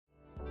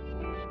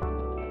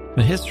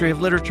The History of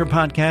Literature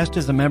podcast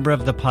is a member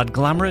of the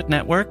Podglomerate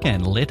Network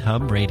and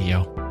LitHub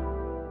Radio.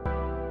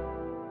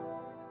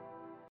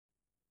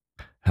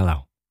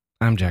 Hello,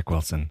 I'm Jack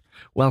Wilson.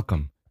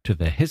 Welcome to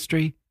the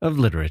History of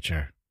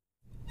Literature.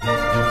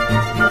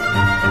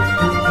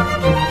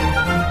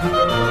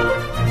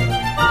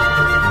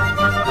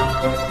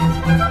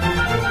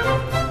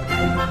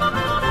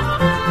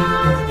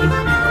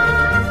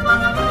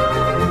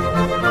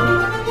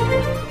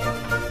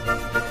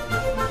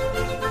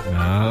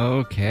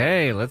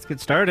 Okay, let's get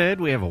started.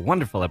 We have a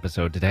wonderful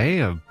episode today,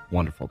 a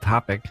wonderful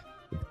topic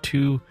with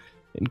two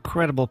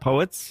incredible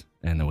poets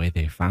and the way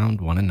they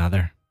found one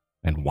another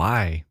and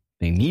why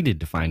they needed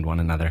to find one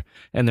another.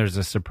 And there's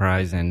a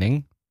surprise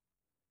ending.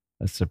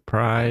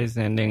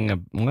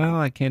 Well,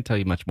 I can't tell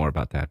you much more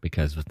about that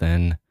because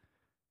then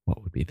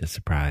what would be the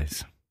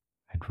surprise?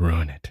 I'd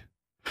ruin it.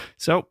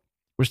 So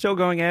we're still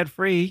going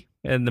ad-free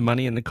and the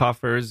money in the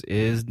coffers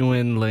is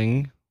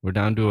dwindling. We're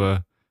down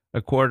to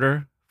a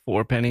quarter,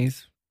 4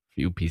 pennies.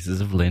 Few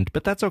pieces of lint,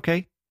 but that's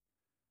okay.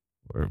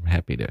 We're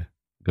happy to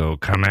go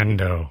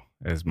commando,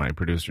 as my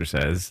producer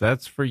says.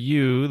 That's for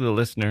you, the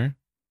listener,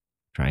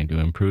 trying to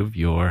improve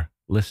your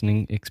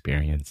listening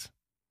experience.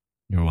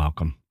 You're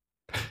welcome.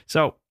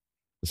 So,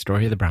 the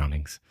story of the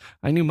Brownings.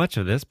 I knew much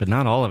of this, but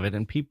not all of it.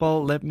 And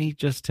people, let me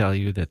just tell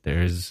you that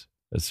there's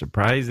a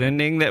surprise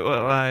ending that,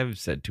 well, I've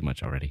said too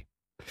much already.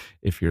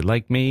 If you're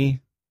like me,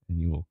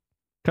 then you will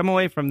come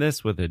away from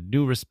this with a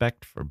new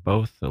respect for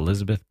both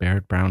Elizabeth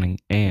Barrett Browning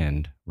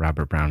and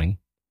Robert Browning.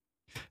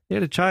 They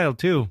had a child,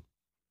 too.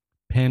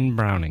 Pen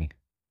Browning.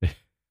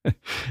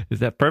 Is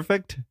that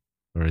perfect?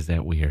 Or is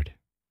that weird?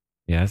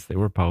 Yes, they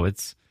were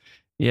poets.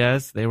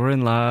 Yes, they were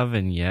in love.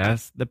 And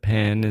yes, the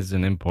pen is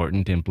an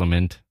important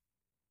implement.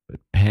 But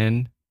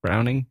Pen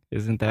Browning,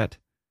 isn't that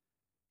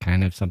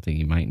kind of something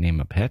you might name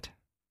a pet?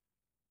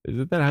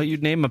 Isn't that how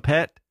you'd name a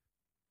pet?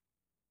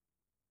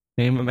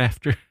 Name them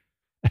after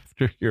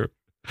your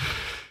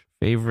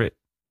favorite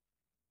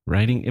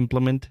writing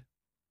implement?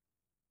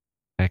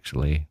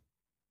 Actually,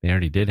 they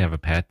already did have a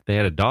pet. They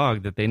had a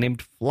dog that they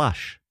named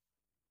Flush.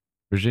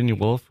 Virginia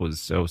Woolf was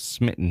so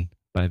smitten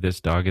by this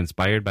dog,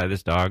 inspired by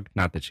this dog.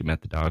 Not that she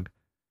met the dog,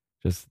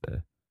 just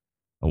the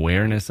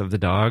awareness of the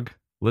dog.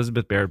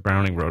 Elizabeth Barrett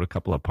Browning wrote a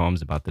couple of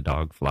poems about the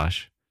dog,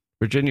 Flush.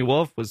 Virginia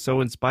Woolf was so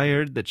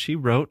inspired that she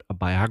wrote a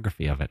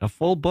biography of it, a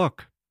full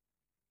book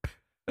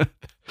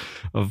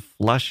of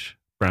Flush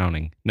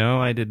Browning.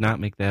 No, I did not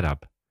make that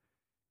up.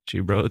 She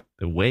wrote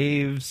The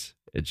Waves,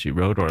 and she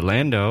wrote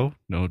Orlando.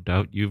 No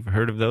doubt you've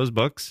heard of those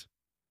books.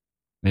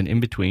 And in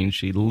between,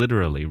 she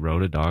literally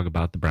wrote a dog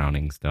about the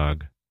Brownings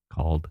dog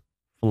called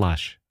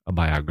Flush, a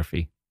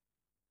biography.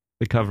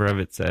 The cover of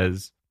it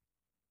says,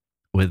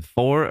 with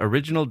 4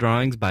 original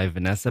drawings by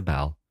Vanessa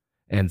Bell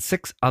and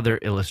 6 other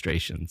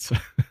illustrations.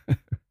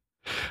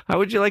 How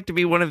would you like to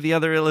be one of the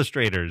other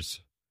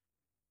illustrators?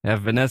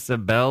 Have Vanessa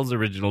Bell's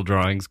original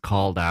drawings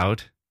called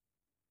out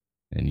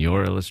and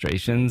your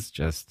illustrations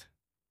just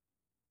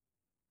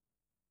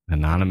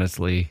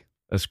anonymously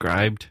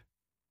ascribed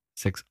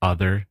 6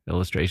 other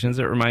illustrations?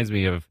 It reminds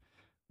me of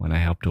when I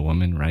helped a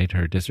woman write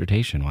her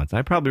dissertation once.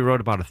 I probably wrote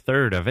about a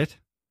third of it.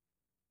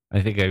 I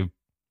think I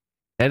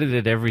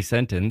edited every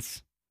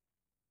sentence,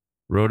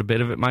 wrote a bit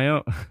of it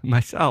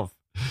myself.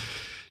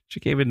 She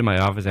came into my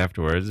office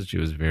afterwards and she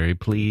was very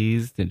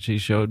pleased, and she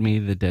showed me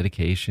the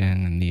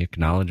dedication and the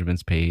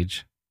acknowledgments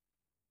page.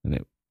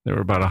 And there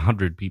were about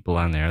 100 people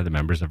on there, the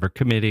members of her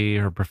committee,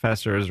 her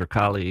professors, her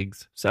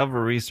colleagues,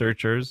 several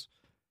researchers,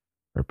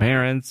 her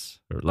parents,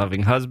 her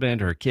loving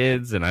husband, her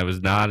kids, and I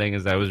was nodding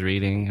as I was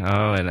reading.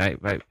 Oh, and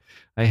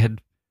I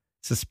had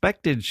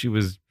suspected she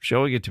was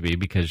showing it to me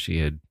because she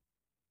had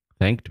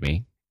thanked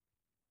me.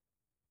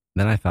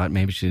 Then I thought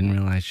maybe she didn't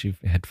realize she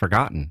had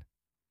forgotten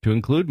to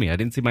include me. I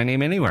didn't see my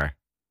name anywhere.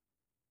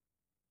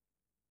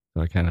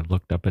 So I kind of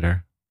looked up at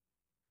her,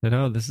 said,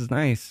 oh, this is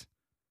nice.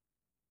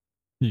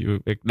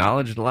 You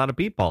acknowledged a lot of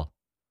people.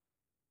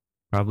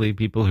 Probably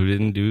people who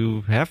didn't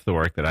do half the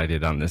work that I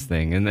did on this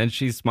thing. And then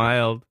she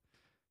smiled.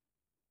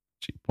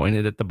 She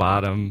pointed at the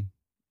bottom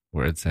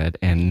where it said,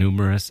 and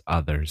numerous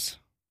others.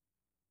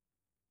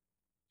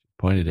 She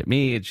pointed at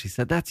me and she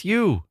said, that's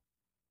you.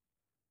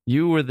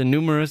 You were the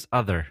numerous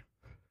other.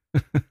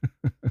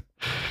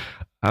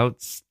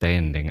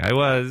 Outstanding. I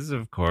was,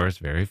 of course,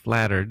 very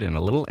flattered and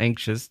a little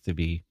anxious to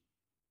be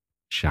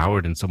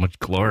showered in so much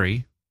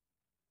glory.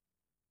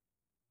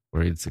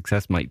 Worried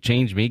success might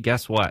change me.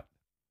 Guess what?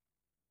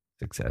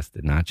 Success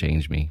did not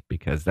change me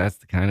because that's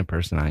the kind of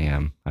person I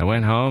am. I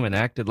went home and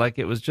acted like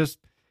it was just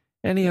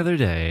any other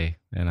day,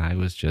 and I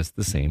was just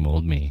the same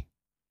old me.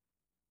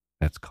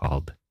 That's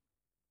called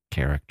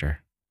character,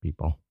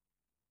 people.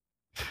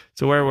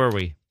 So where were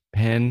we?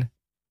 Pen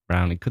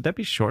Browning. Could that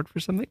be short for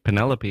something?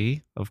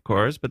 Penelope, of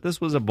course, but this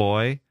was a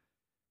boy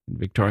in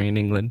Victorian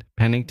England.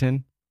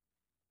 Pennington,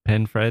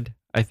 Penfred.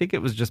 I think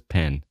it was just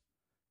Pen.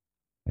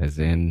 As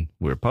in,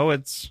 we're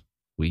poets,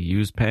 we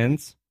use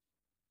pens.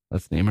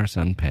 Let's name our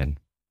son Pen.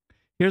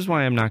 Here's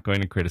why I'm not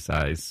going to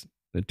criticize.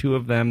 The two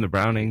of them, the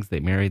Brownings, they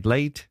married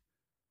late.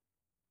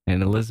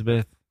 And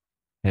Elizabeth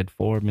had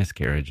 4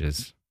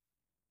 miscarriages.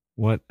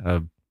 What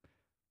a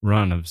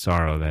run of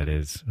sorrow that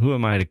is. Who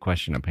am I to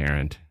question a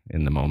parent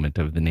in the moment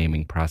of the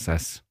naming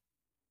process?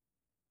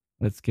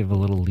 Let's give a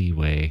little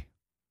leeway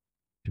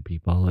to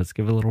people. Let's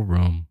give a little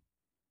room.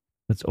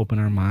 Let's open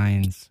our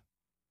minds.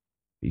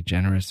 Be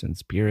generous in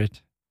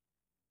spirit.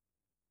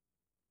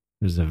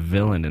 There's a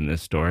villain in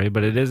this story,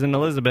 but it isn't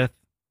Elizabeth,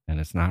 and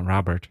it's not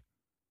Robert.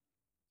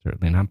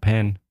 Certainly not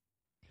Penn.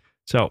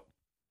 So,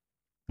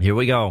 here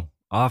we go.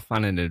 Off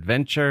on an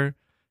adventure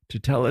to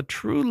tell a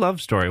true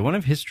love story, one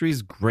of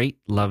history's great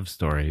love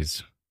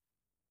stories.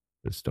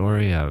 The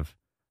story of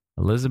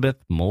Elizabeth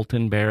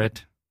Moulton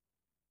Barrett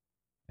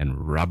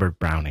and Robert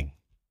Browning.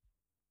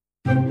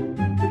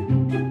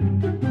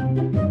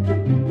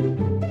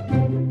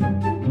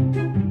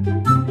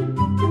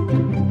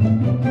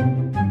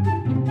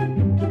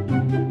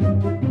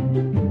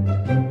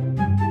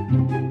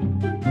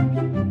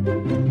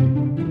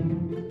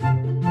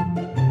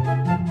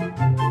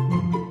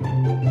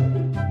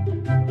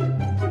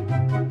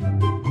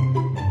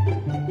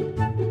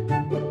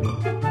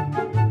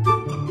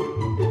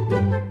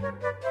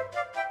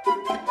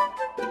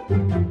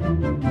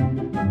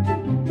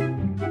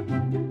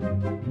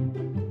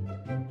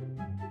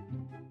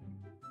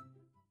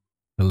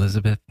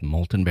 Elizabeth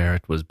Moulton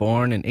Barrett was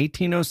born in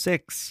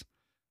 1806,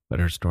 but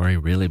her story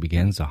really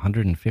begins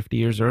 150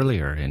 years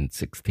earlier in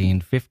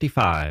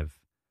 1655,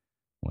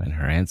 when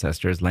her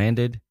ancestors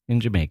landed in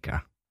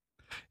Jamaica.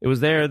 It was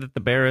there that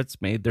the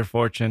Barretts made their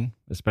fortune,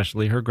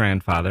 especially her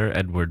grandfather,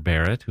 Edward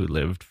Barrett, who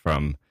lived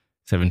from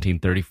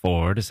 1734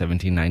 to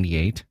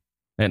 1798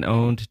 and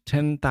owned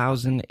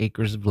 10,000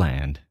 acres of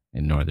land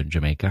in northern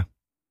Jamaica.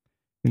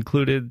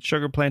 Included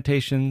sugar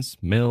plantations,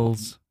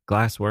 mills,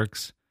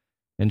 glassworks,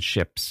 and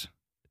ships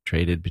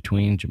traded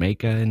between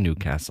Jamaica and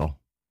Newcastle.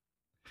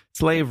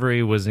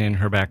 Slavery was in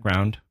her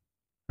background,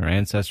 her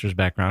ancestors'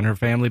 background. Her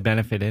family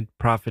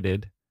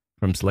profited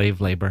from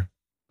slave labor.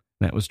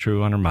 That was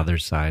true on her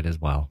mother's side as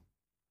well.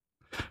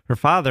 Her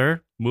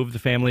father moved the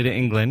family to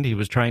England. He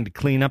was trying to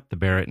clean up the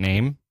Barrett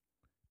name.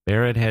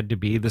 Barrett had to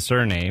be the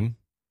surname.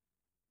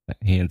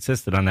 He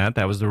insisted on that.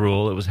 That was the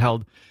rule. It was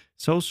held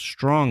so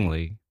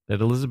strongly that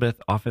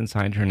Elizabeth often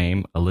signed her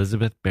name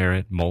Elizabeth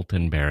Barrett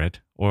Moulton Barrett,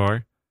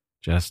 or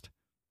just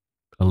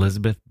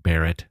Elizabeth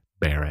Barrett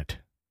Barrett.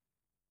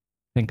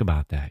 Think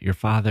about that. Your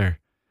father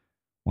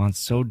wants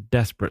so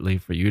desperately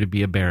for you to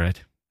be a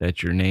Barrett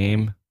that your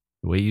name,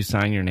 the way you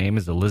sign your name,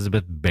 is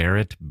Elizabeth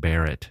Barrett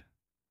Barrett.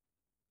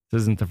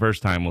 This isn't the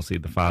first time we'll see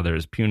the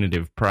father's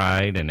punitive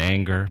pride and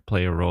anger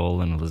play a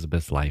role in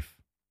Elizabeth's life.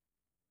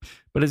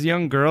 But as a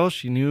young girl,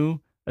 she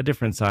knew a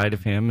different side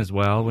of him as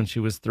well. When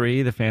she was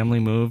 3, the family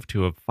moved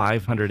to a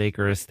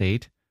 500-acre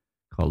estate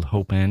called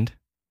Hope End.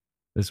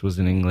 This was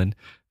in England.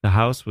 The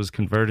house was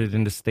converted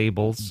into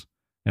stables,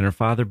 and her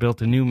father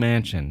built a new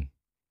mansion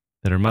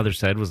that her mother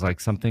said was like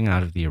something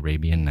out of the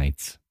Arabian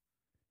Nights.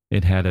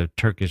 It had a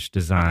Turkish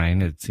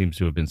design. It seems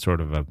to have been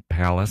sort of a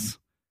palace,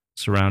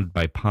 surrounded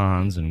by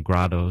ponds and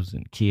grottos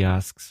and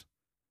kiosks,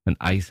 an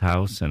ice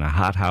house and a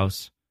hot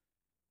house,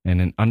 and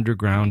an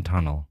underground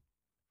tunnel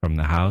from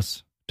the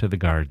house to the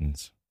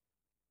gardens.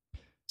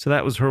 So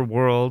that was her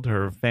world,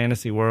 her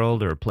fantasy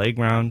world, her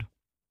playground.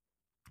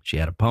 She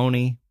had a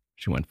pony.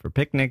 She went for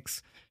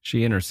picnics.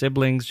 She and her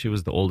siblings, she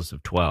was the oldest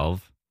of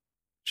 12.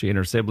 She and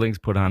her siblings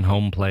put on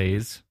home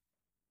plays.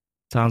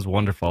 Sounds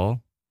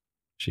wonderful.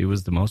 She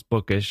was the most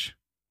bookish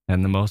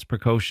and the most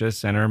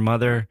precocious, and her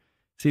mother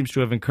seems to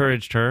have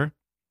encouraged her.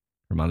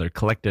 Her mother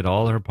collected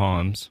all her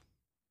poems.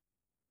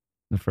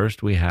 The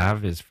first we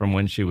have is from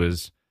when she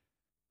was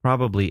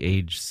probably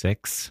age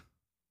 6,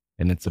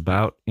 and it's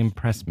about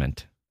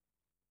impressment.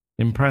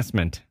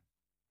 Impressment.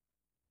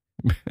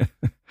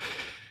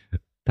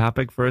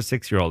 Topic for a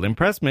 6-year-old.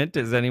 Impressment,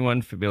 as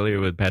anyone familiar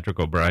with Patrick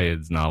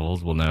O'Brien's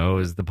novels will know,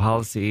 is the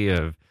policy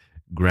of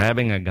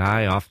grabbing a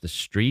guy off the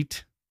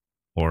street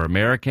or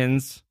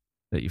Americans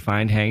that you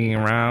find hanging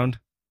around,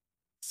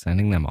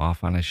 sending them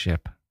off on a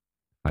ship,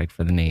 fight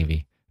for the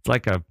Navy. It's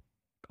like a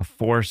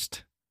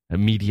forced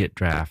immediate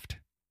draft.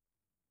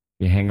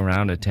 You hang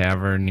around a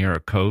tavern near a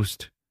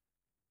coast,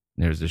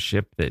 there's a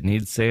ship that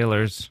needs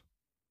sailors.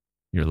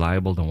 You're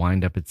liable to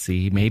wind up at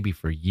sea, maybe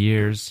for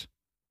years.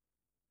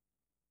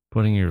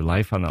 Putting your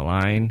life on the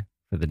line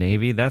for the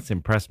Navy, that's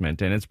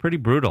impressment, and it's pretty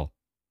brutal.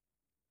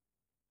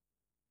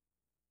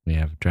 We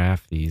have a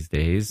draft these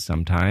days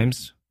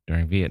sometimes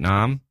during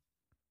Vietnam.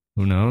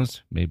 Who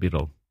knows? Maybe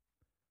it'll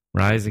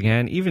rise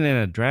again. Even in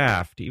a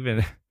draft,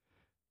 even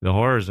the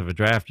horrors of a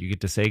draft, you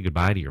get to say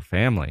goodbye to your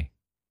family.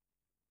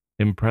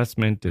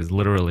 Impressment is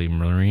literally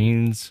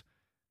Marines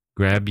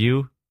grab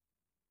you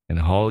and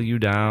haul you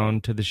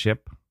down to the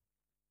ship,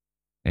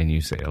 and you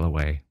sail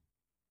away.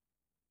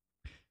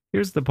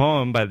 Here's the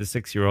poem by the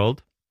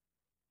 6-year-old.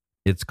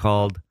 It's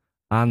called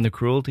On the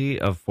Cruelty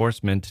of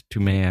Forcement to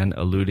Man,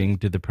 alluding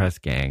to the press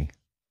gang.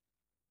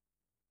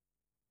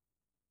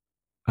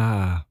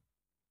 Ah,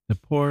 the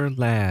poor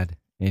lad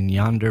in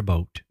yonder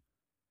boat,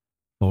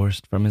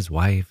 forced from his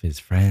wife, his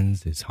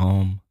friends, his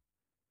home.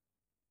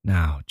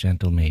 Now,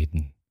 gentle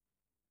maiden,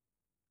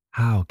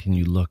 How can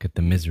you look at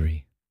the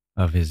misery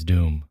of his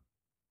doom?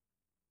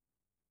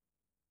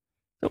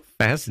 So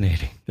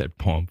fascinating, that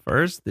poem.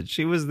 First, that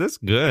she was this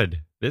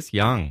good, this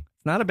young.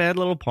 It's not a bad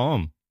little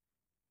poem.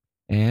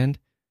 And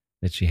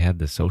that she had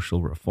the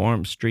social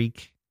reform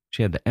streak.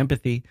 She had the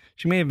empathy.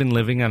 She may have been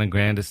living on a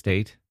grand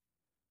estate,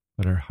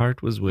 but her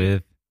heart was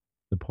with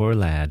the poor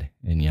lad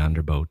in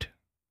yonder boat.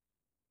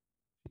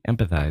 She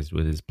empathized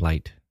with his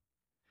plight.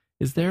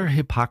 Is there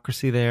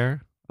hypocrisy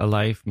there? A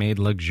life made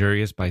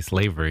luxurious by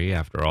slavery,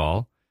 after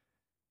all,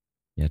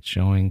 yet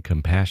showing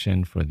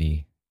compassion for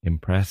the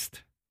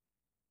impressed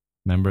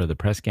member of the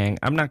press gang.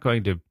 I'm not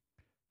going to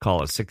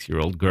call a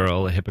 6-year-old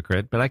girl a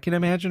hypocrite, but I can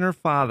imagine her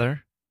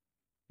father.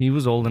 He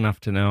was old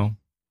enough to know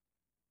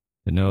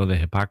the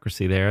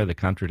hypocrisy there, the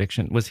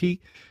contradiction. Was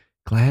he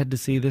glad to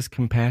see this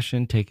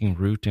compassion taking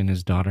root in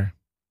his daughter?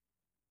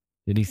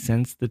 Did he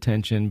sense the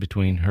tension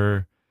between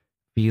her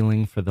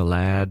feeling for the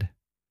lad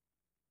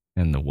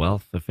and the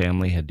wealth the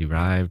family had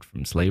derived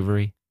from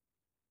slavery?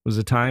 It was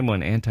a time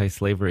when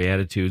anti-slavery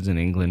attitudes in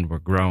England were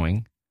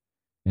growing,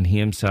 and he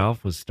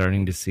himself was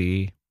starting to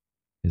see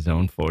his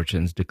own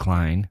fortunes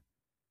decline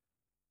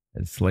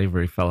as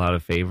slavery fell out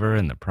of favor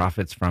and the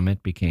profits from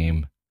it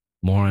became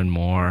more and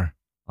more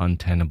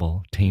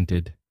untenable,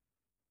 tainted.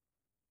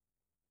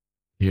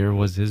 Here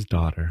was his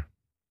daughter,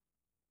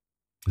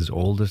 his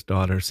oldest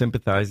daughter,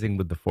 sympathizing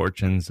with the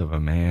fortunes of a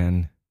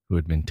man who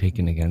had been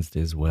taken against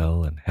his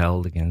will and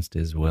held against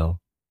his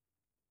will.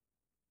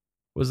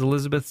 Was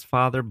Elizabeth's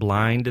father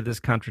blind to this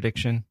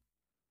contradiction?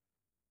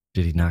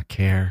 Did he not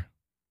care?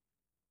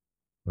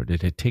 Or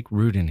did it take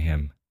root in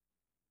him?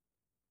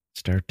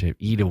 Start to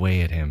eat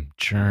away at him,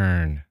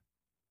 churn.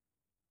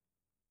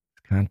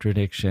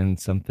 Contradiction,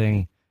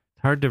 something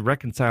hard to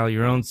reconcile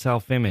your own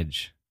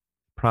self-image.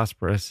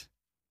 Prosperous,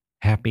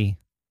 happy,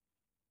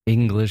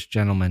 English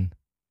gentleman.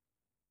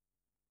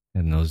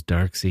 And those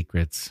dark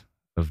secrets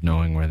of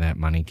knowing where that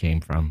money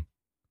came from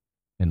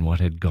and what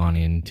had gone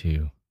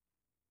into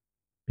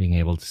being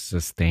able to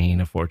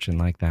sustain a fortune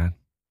like that.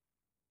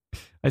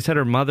 I said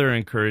her mother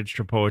encouraged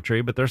her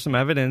poetry, but there's some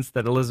evidence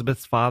that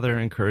Elizabeth's father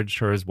encouraged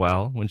her as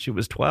well. When she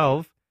was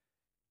 12,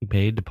 he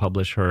paid to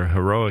publish her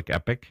heroic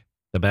epic,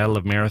 The Battle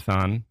of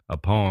Marathon, a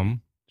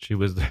poem. She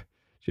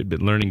had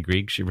been learning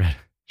Greek. She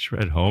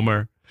read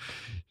Homer.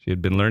 She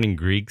had been learning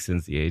Greek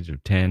since the age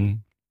of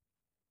 10.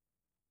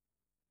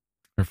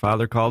 Her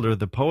father called her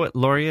the Poet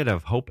Laureate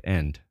of Hope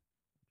End,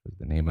 was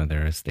the name of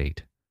their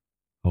estate.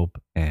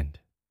 Hope End.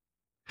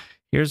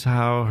 Here's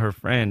how her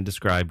friend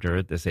described her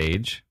at this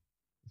age.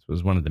 This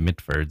was one of the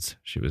Mitfords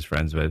she was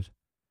friends with.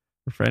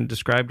 Her friend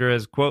described her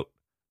as, quote,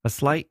 a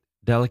slight,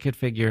 delicate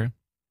figure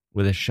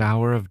with a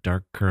shower of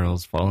dark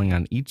curls falling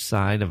on each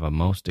side of a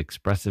most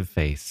expressive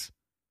face.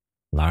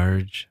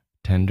 Large,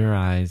 tender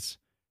eyes,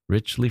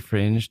 richly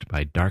fringed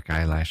by dark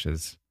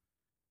eyelashes,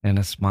 and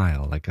a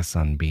smile like a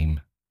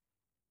sunbeam.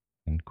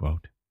 End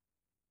quote.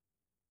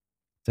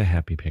 It's a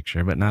happy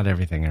picture, but not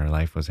everything in her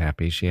life was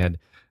happy. She had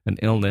an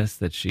illness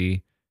that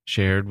she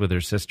shared with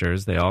her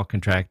sisters. They all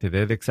contracted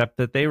it, except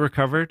that they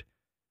recovered,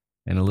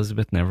 and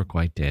Elizabeth never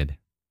quite did.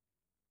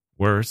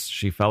 Worse,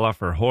 she fell off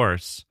her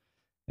horse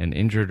and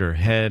injured her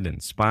head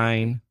and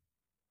spine.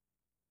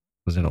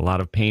 Was in a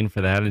lot of pain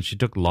for that, and she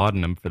took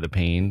laudanum for the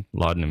pain.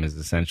 Laudanum is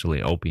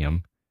essentially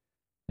opium,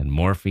 and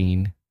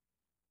morphine.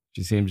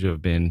 She seems to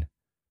have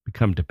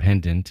become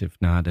dependent, if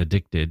not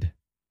addicted.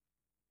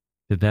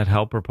 Did that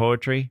help her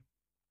poetry?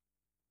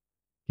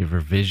 Give her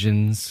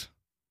visions?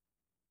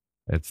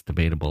 That's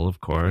debatable,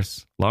 of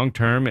course. Long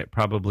term, it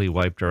probably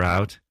wiped her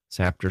out,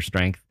 sapped her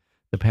strength,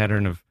 the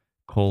pattern of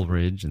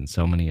Coleridge and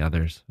so many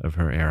others of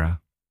her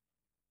era.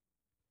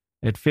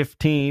 At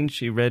 15,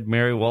 she read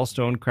Mary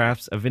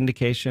Wollstonecraft's A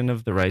Vindication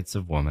of the Rights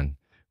of Woman,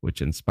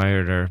 which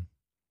inspired her.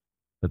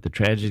 But the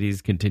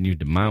tragedies continued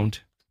to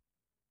mount.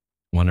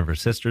 One of her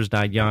sisters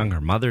died young.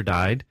 Her mother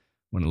died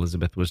when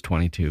Elizabeth was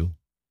 22.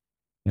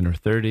 In her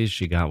 30s,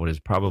 she got what is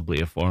probably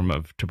a form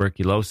of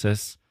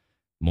tuberculosis,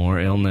 more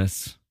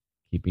illness,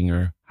 keeping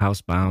her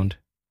housebound.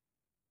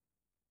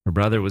 Her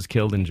brother was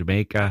killed in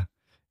Jamaica,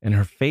 and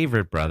her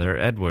favorite brother,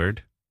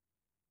 Edward,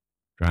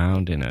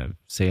 drowned in a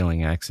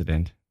sailing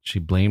accident. She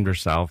blamed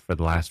herself for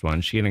the last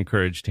one. She had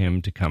encouraged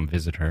him to come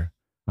visit her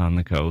on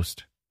the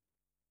coast.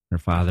 Her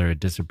father had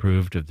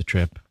disapproved of the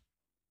trip.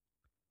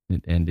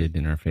 It ended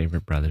in her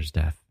favorite brother's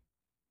death.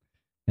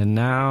 And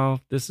now,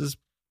 this is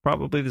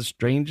probably the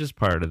strangest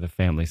part of the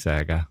family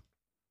saga.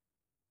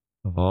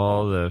 Of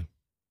all the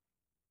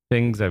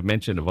things I've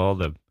mentioned, of all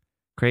the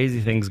crazy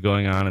things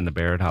going on in the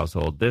Barrett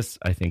household, this,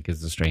 I think,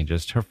 is the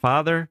strangest. Her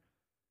father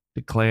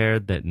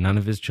declared that none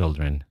of his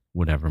children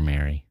would ever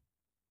marry.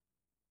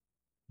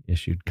 He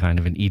issued kind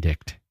of an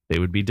edict. They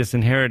would be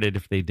disinherited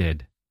if they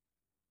did.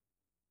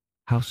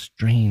 How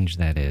strange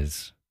that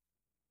is.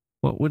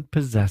 What would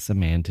possess a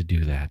man to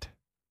do that?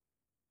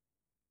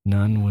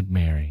 None would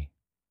marry.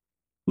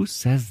 Who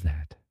says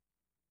that?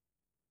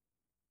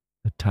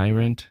 A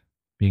tyrant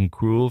being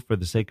cruel for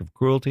the sake of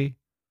cruelty?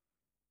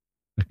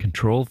 A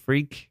control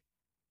freak?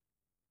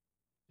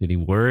 Did he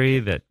worry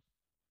that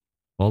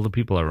all the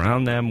people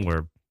around them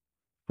were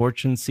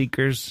fortune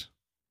seekers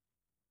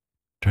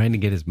trying to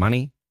get his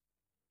money?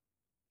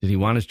 Did he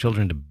want his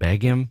children to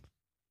beg him,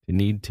 to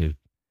need to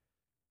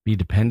be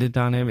dependent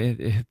on him?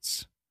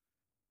 It's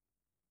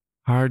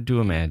hard to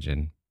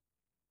imagine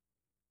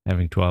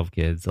having 12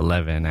 kids,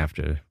 11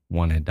 after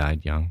one had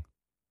died young.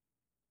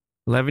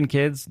 11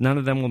 kids, none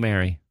of them will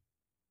marry.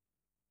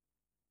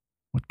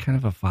 What kind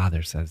of a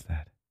father says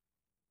that?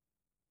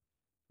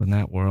 In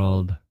that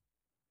world,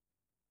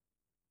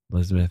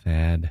 Elizabeth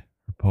had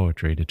her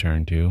poetry to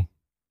turn to.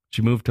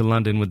 She moved to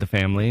London with the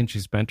family, and she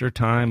spent her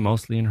time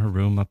mostly in her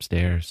room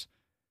upstairs,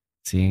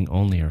 seeing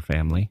only her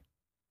family.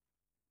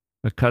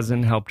 A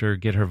cousin helped her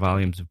get her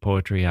volumes of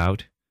poetry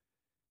out.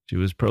 She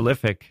was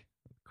prolific,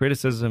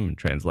 criticism and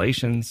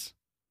translations.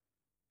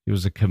 She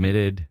was a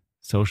committed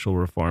social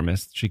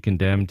reformist. She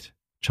condemned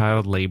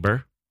child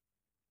labor.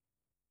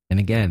 And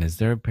again, is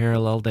there a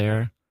parallel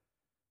there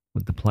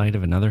with the plight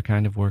of another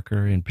kind of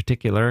worker? In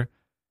particular,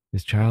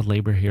 is child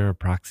labor here a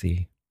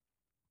proxy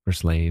for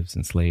slaves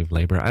and slave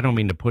labor? I don't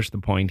mean to push the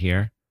point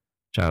here.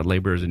 Child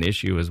labor is an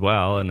issue as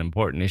well, an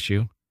important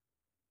issue.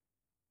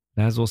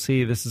 As we'll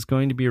see, this is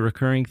going to be a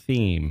recurring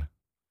theme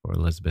for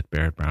Elizabeth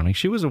Barrett Browning.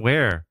 She was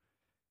aware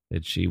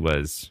that she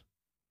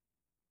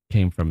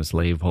came from a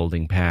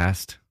slave-holding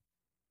past.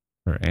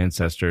 Her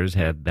ancestors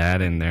had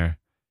that in there.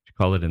 She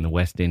called it in the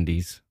West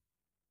Indies.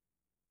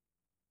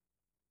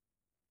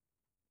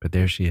 But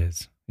there she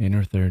is, in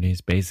her 30s,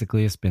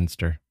 basically a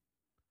spinster.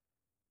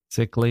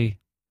 Sickly,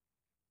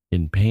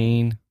 in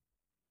pain,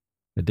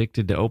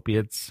 addicted to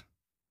opiates,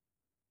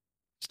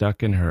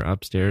 stuck in her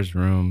upstairs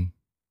room,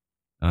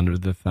 under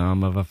the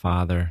thumb of a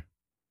father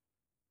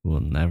who will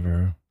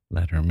never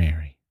let her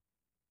marry.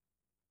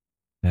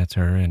 That's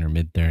her in her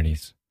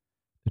mid-30s,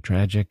 the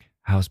tragic,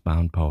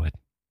 housebound poet.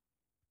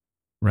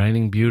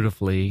 Writing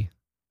beautifully,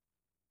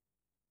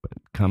 but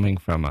coming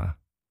from a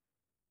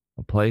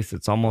place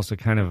that's almost a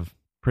kind of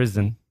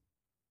prison.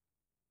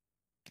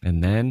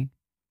 And then,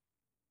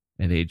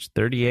 at age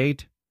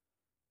 38,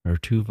 her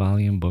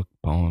 2-volume book,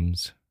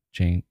 Poems,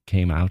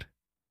 came out.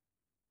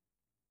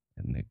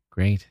 And the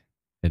great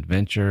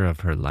adventure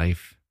of her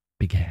life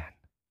began.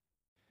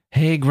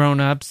 Hey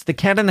grown-ups, the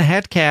Cat in the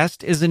Hat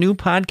Cast is a new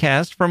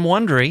podcast from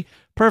Wondery,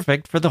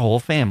 perfect for the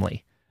whole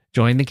family.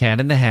 Join the Cat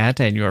in the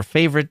Hat and your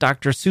favorite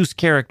Dr. Seuss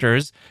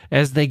characters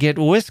as they get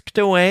whisked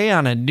away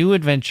on a new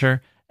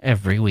adventure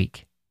every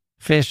week.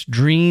 Fish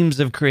dreams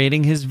of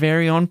creating his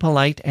very own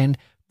polite and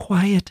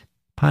quiet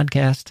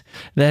podcast.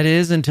 That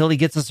is, until he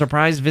gets a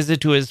surprise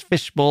visit to his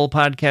Fishbowl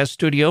podcast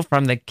studio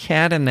from the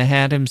Cat in the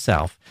Hat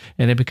himself.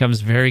 And it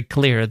becomes very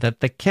clear that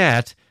the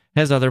cat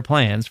has other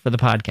plans for the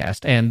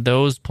podcast, and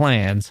those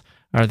plans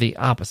are the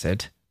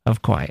opposite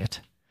of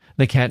quiet.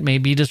 The cat may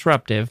be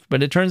disruptive,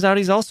 but it turns out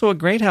he's also a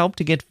great help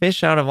to get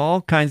Fish out of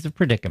all kinds of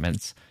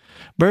predicaments.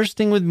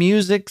 Bursting with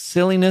music,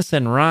 silliness,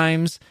 and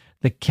rhymes,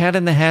 the Cat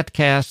in the Hat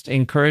Cast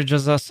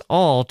encourages us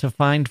all to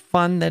find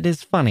fun that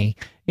is funny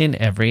in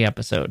every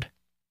episode.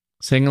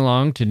 Sing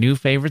along to new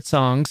favorite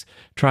songs,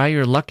 try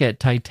your luck at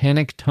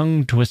Titanic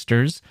tongue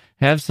twisters,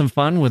 have some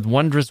fun with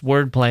wondrous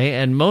wordplay,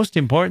 and most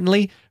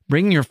importantly,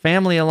 bring your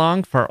family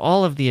along for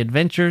all of the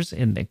adventures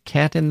in the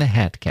Cat in the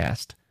Hat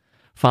Cast.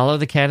 Follow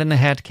the Cat in the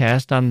Hat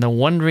Cast on the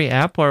Wondery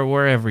app or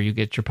wherever you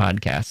get your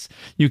podcasts.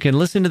 You can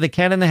listen to the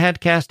Cat in the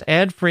Hat Cast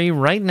ad-free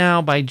right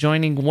now by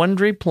joining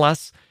Wondery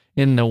Plus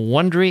in the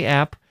Wondery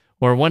app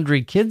or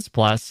Wondery Kids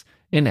Plus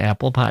in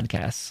Apple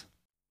Podcasts.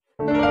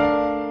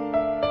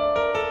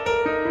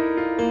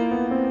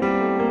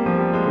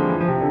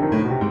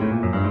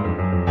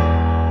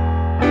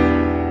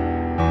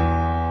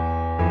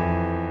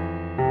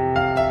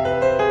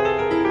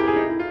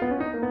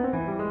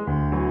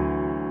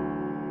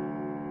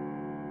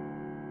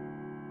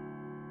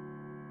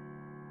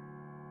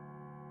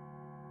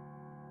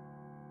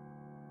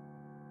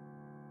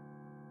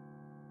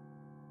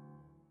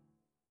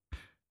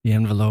 The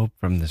envelope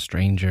from the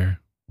stranger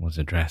was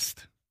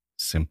addressed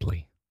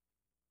simply.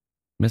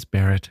 Miss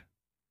Barrett,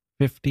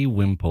 50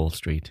 Wimpole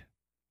Street,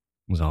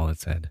 was all it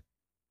said.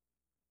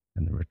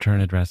 And the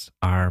return address,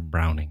 R.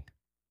 Browning.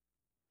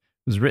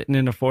 It was written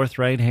in a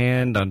forthright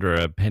hand under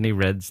a penny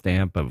red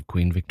stamp of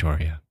Queen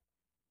Victoria.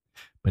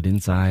 But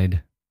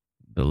inside,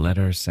 the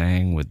letter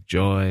sang with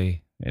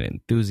joy and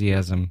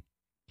enthusiasm.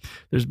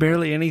 There's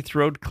barely any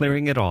throat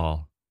clearing at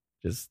all.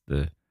 Just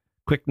the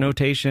quick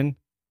notation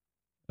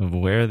of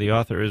where the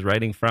author is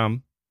writing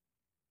from.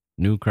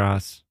 New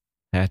Cross,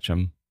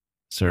 Hatcham,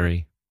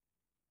 Surrey.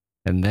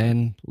 And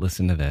then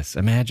listen to this.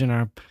 Imagine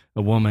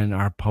a woman,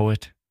 our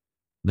poet,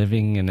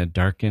 living in a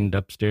darkened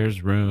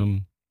upstairs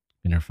room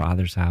in her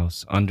father's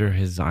house under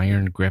his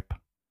iron grip.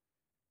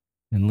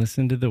 And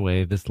listen to the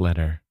way this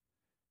letter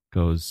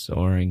goes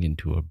soaring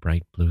into a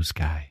bright blue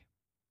sky.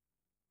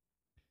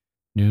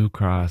 New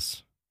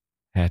Cross,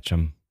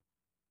 Hatcham,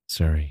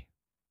 Surrey.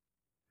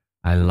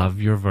 I love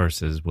your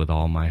verses with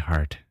all my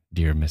heart,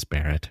 dear Miss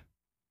Barrett.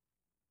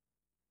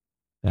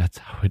 That's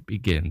how it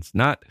begins.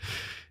 Not,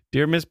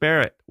 dear Miss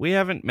Barrett, we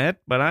haven't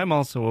met, but I'm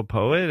also a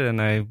poet,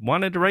 and I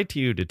wanted to write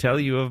to you to tell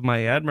you of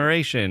my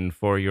admiration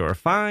for your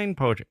fine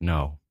poetry.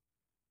 No.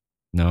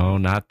 No,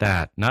 not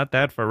that. Not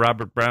that for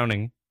Robert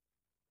Browning.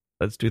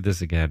 Let's do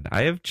this again.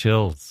 I have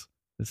chills.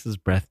 This is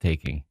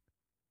breathtaking.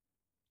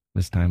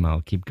 This time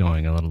I'll keep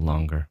going a little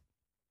longer.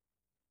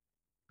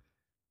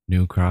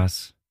 New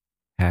Cross,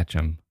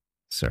 Hatcham,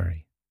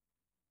 Surrey.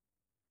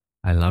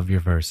 I love your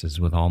verses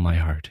with all my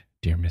heart,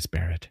 dear Miss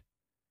Barrett.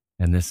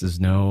 And this is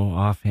no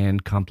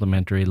offhand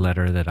complimentary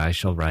letter that I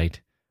shall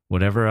write.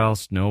 Whatever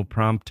else, no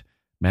prompt,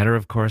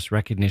 matter-of-course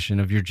recognition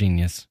of your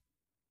genius.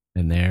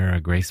 And there a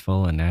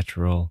graceful and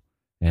natural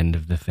end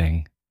of the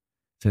thing.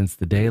 Since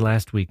the day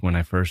last week when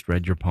I first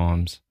read your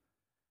poems,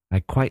 I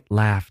quite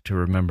laughed to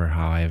remember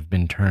how I have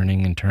been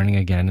turning and turning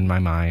again in my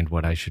mind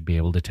what I should be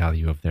able to tell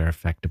you of their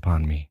effect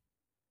upon me.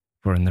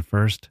 For in the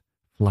first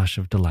flush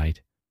of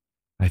delight,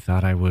 I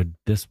thought I would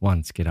this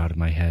once get out of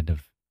my head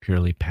of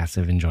purely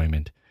passive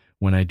enjoyment,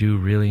 when I do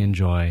really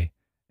enjoy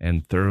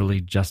and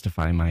thoroughly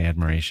justify my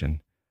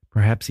admiration,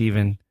 perhaps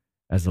even,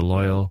 as a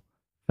loyal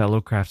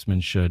fellow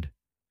craftsman should,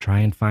 try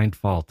and find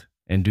fault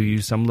and do you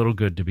some little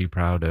good to be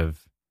proud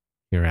of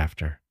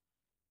hereafter.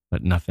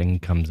 But nothing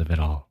comes of it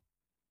all.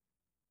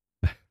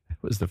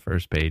 That was the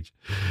first page.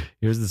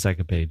 Here's the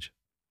second page.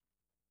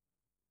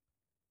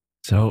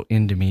 So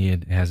into me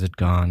has it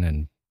gone,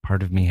 and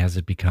part of me has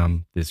it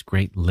become, this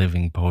great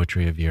living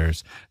poetry of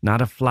yours,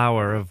 not a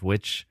flower of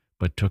which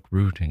but took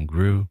root and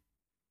grew.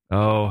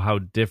 Oh, how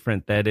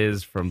different that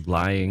is from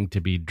lying to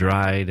be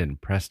dried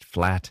and pressed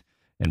flat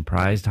and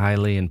prized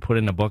highly and put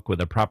in a book with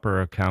a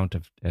proper account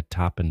of at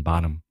top and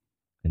bottom,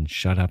 and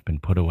shut up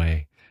and put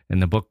away,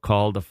 and the book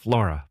called a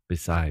Flora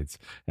besides.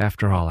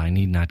 After all, I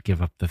need not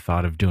give up the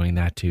thought of doing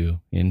that too,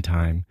 in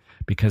time,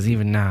 because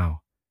even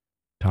now,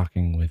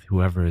 talking with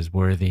whoever is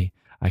worthy,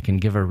 I can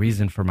give a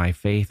reason for my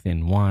faith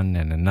in one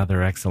and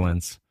another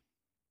excellence.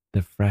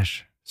 The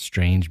fresh,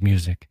 strange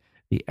music,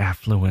 the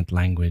affluent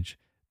language,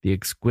 the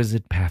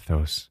exquisite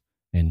pathos,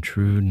 and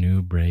true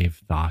new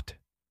brave thought.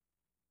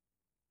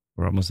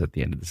 We're almost at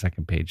the end of the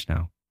second page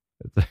now.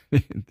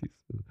 It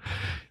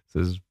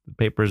says the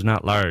paper is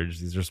not large.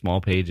 These are small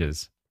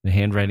pages. The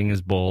handwriting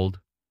is bold.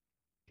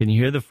 Can you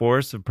hear the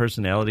force of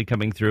personality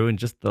coming through and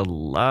just the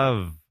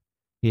love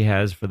he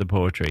has for the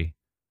poetry?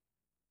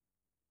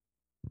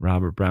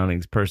 Robert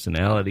Browning's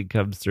personality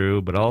comes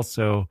through, but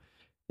also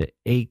the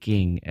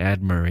aching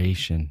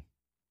admiration.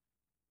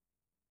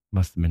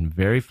 Must have been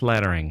very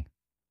flattering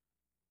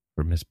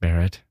for Miss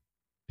Barrett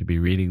to be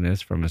reading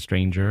this from a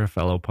stranger, a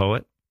fellow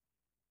poet.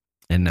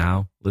 And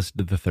now, listen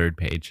to the third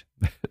page.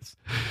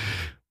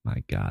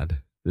 My God,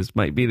 this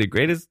might be the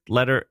greatest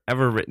letter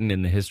ever written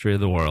in the history of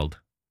the world.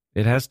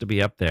 It has to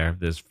be up there,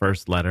 this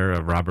first letter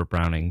of Robert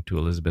Browning to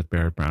Elizabeth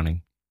Barrett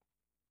Browning.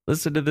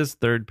 Listen to this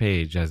third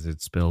page as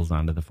it spills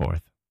onto the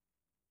fourth.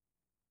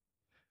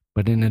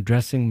 But in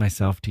addressing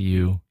myself to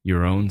you,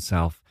 your own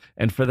self,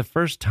 and for the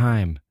first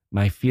time,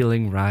 my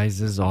feeling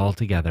rises all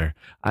together.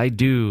 I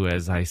do,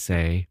 as I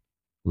say,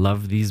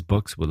 love these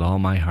books with all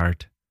my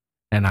heart,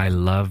 and I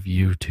love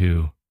you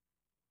too.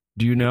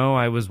 Do you know,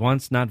 I was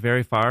once not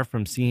very far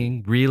from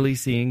really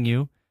seeing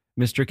you.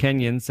 Mr.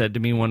 Kenyon said to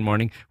me one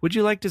morning, "Would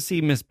you like to see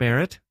Miss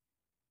Barrett?"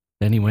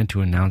 Then he went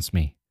to announce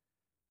me.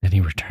 Then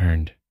he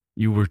returned.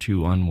 You were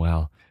too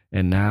unwell,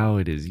 and now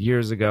it is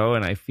years ago,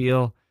 and I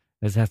feel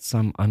as at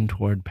some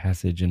untoward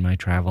passage in my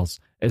travels,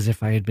 as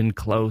if I had been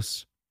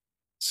close,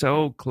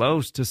 so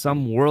close to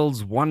some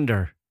world's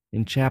wonder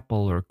in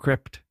chapel or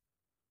crypt.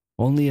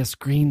 Only a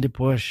screen to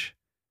push,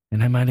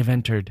 and I might have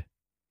entered.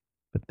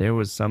 But there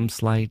was some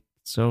slight,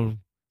 so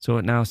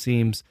it now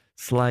seems,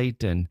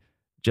 slight and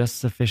just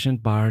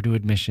sufficient bar to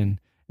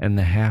admission, and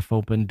the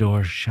half-open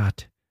door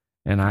shut,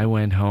 and I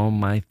went home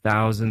my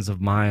thousands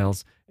of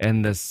miles,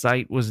 and the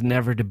sight was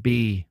never to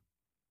be.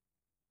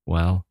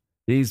 Well,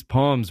 these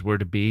poems were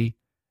to be,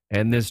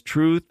 and this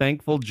true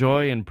thankful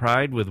joy and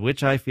pride with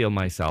which I feel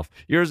myself.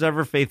 Yours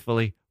ever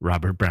faithfully,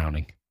 Robert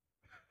Browning.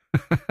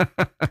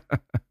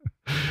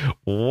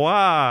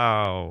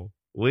 Wow.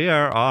 We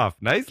are off.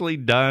 Nicely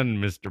done,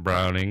 Mr.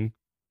 Browning.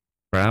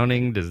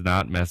 Browning does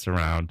not mess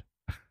around.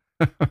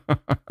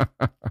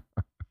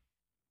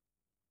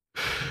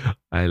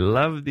 I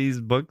love these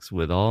books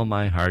with all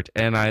my heart,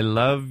 and I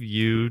love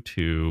you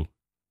too.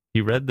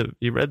 He read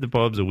the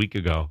poems a week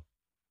ago.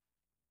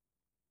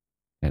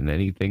 And then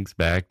he thinks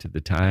back to the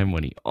time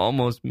when he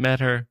almost met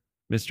her.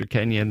 Mr.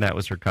 Kenyon, that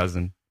was her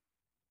cousin.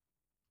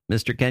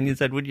 Mr. Kenyon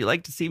said, "Would you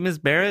like to see Miss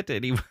Barrett?"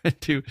 And he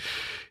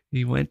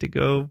went to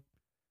go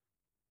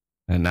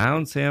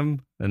announce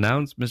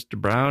Mr.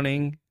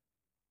 Browning.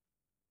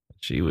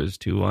 She was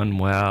too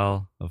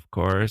unwell, of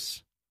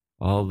course.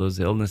 All those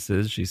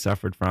illnesses she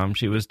suffered from.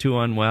 She was too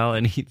unwell,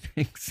 and he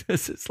thinks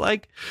this is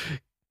like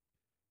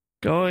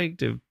going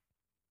to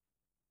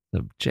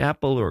the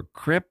chapel or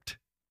crypt,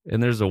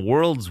 and there's a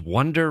world's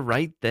wonder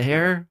right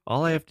there.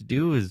 All I have to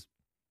do is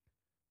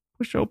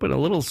push open a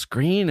little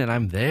screen, and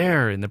I'm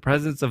there in the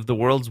presence of the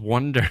world's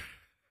wonder.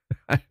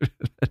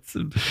 That's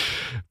a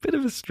bit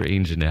of a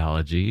strange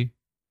analogy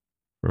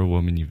for a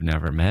woman you've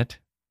never met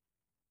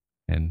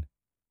and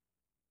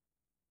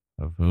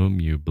of whom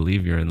you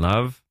believe you're in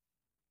love.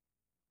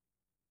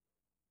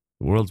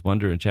 The World's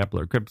Wonder and Chapel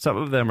or Crypt. Some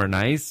of them are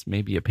nice.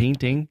 Maybe a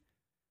painting.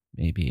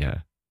 Maybe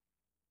a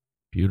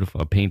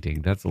beautiful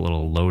painting. That's a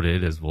little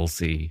loaded, as we'll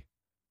see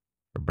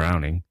for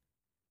Browning.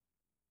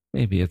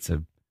 Maybe it's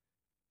a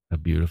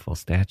beautiful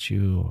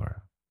statue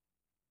or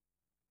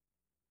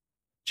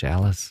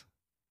chalice.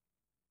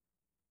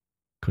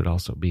 Could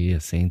also be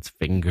a saint's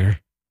finger.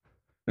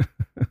 A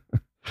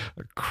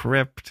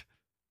crypt.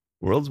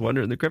 World's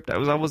Wonder in the Crypt. I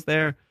was almost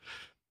there.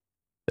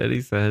 Then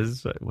he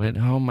says, I went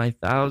home my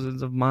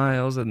thousands of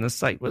miles, and the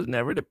sight was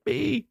never to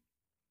be.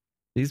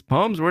 These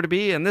poems were to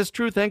be, and this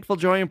true thankful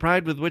joy and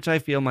pride with which I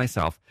feel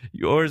myself.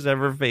 Yours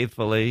ever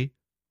faithfully,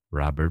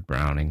 Robert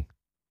Browning.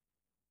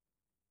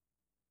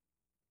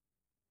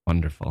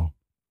 Wonderful.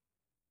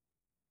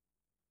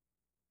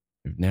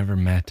 We've never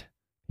met.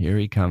 Here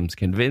he comes,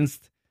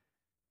 convinced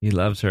he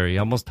loves her. He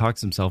almost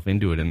talks himself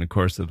into it in the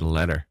course of the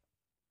letter.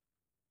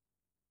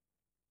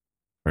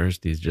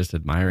 First, he's just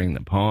admiring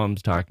the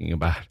poems, talking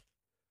about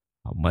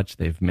how much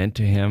they've meant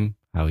to him,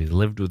 how he's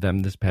lived with them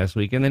this past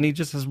week. And then he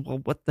just says, well,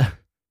 what the?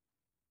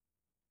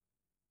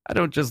 I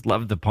don't just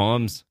love the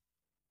poems.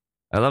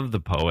 I love the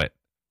poet.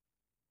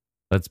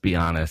 Let's be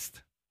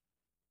honest.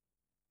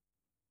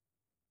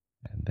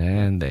 And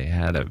then they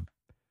had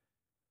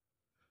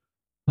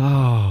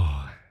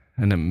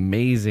an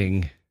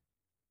amazing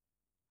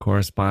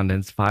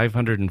correspondence,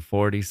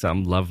 540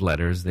 some love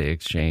letters they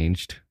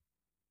exchanged,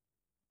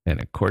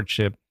 and a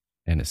courtship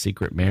and a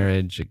secret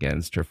marriage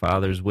against her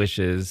father's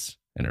wishes,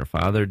 and her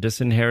father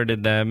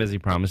disinherited them as he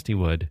promised he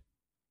would.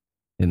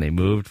 And they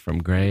moved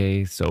from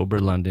gray, sober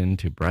London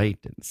to bright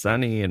and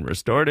sunny and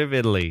restorative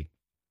Italy.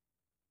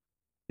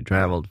 They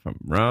traveled from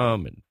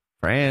Rome and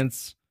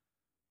Florence.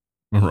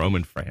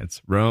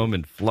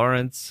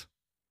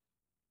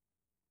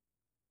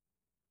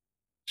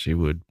 She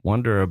would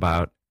wonder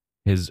about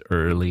his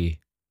early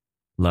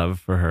love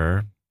for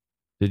her.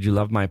 Did you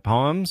love my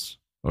poems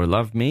or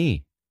love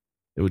me?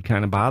 It would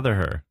kind of bother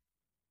her.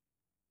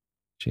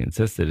 She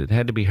insisted it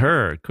had to be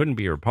her. It couldn't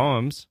be her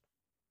poems.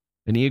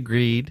 And he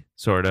agreed,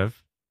 sort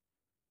of.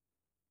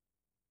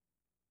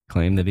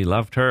 Claimed that he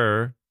loved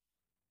her.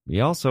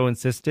 He also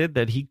insisted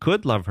that he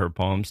could love her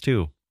poems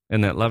too,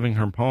 and that loving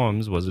her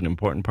poems was an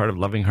important part of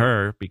loving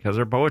her because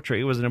her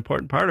poetry was an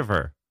important part of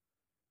her.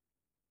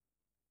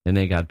 And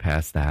they got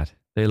past that.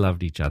 They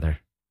loved each other.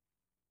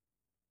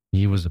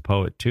 He was a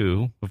poet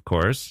too, of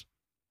course.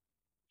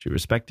 She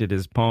respected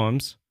his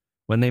poems.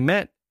 When they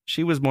met,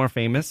 she was more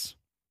famous.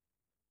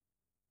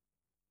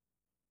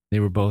 They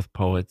were both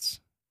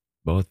poets,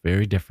 both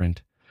very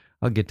different.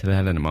 I'll get to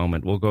that in a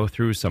moment. We'll go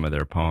through some of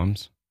their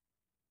poems.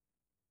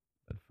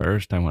 But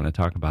first, I want to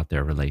talk about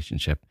their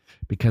relationship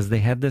because they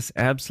had this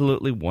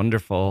absolutely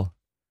wonderful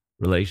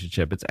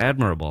relationship. It's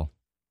admirable.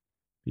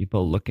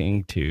 People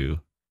looking to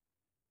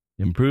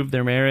improve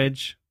their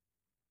marriage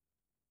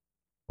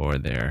or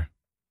their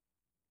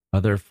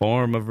other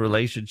form of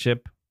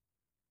relationship,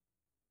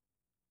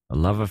 a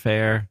love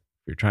affair.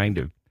 If you're trying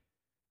to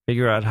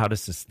figure out how to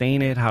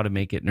sustain it, how to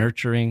make it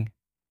nurturing,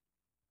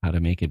 how to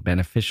make it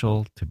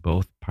beneficial to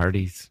both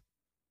parties,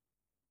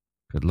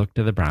 could look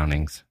to the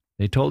Brownings.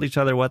 They told each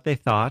other what they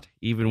thought,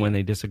 even when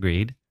they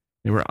disagreed.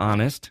 They were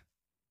honest,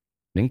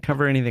 didn't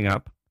cover anything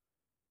up.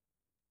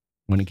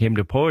 When it came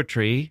to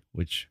poetry,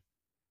 which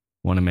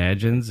one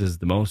imagines is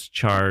the most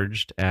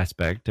charged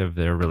aspect of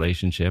their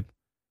relationship,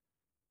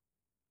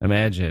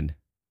 imagine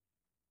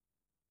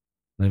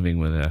living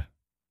with a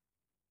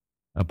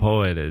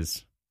poet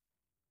as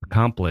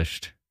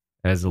accomplished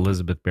as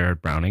Elizabeth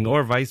Barrett Browning,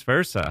 or vice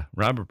versa,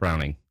 Robert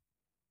Browning.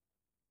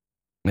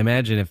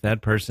 Imagine if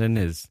that person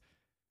is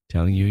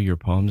telling you your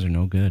poems are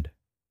no good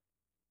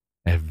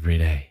every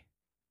day,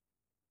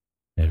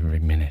 every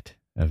minute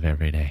of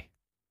every day.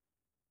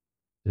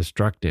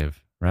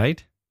 Destructive,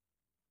 right?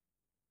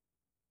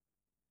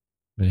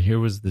 But here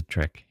was the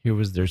trick. Here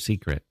was their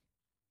secret.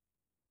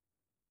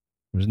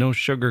 There was no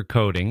sugar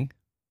coating.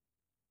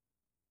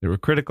 They were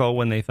critical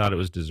when they thought it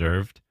was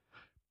deserved,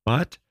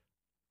 but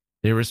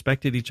they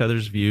respected each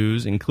other's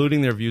views,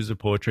 including their views of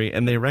poetry,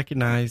 and they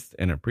recognized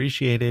and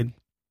appreciated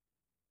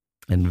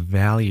and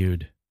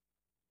valued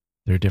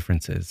their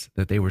differences,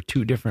 that they were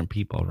two different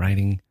people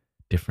writing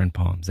different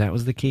poems. That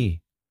was the key.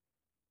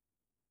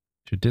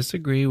 To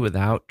disagree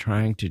without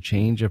trying to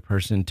change a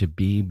person to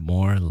be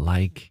more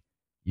like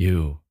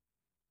you.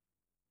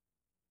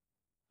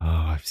 Oh,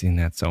 I've seen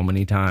that so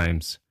many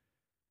times.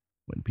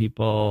 When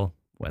people,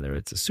 whether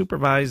it's a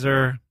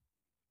supervisor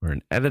or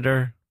an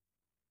editor,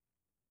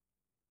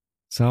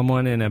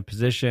 someone in a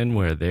position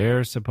where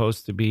they're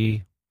supposed to be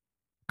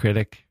a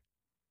critic,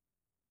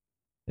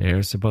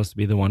 they're supposed to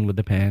be the one with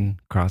the pen,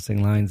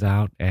 crossing lines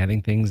out,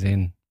 adding things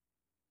in.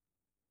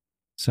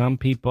 Some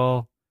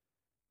people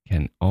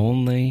can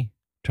only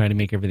try to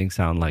make everything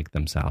sound like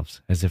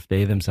themselves, as if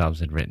they themselves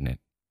had written it.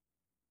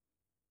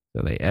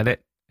 So they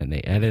edit, and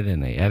they edit,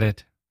 and they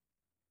edit,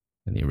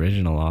 and the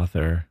original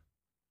author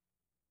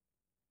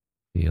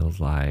feels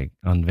like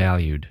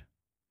unvalued.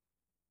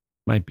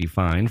 Might be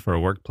fine for a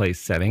workplace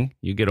setting.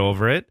 You get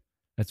over it.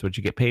 That's what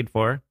you get paid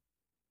for.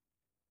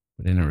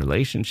 But in a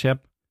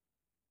relationship,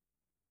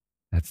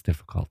 That's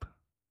difficult.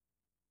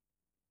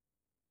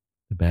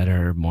 The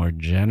better, more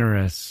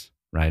generous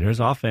writers,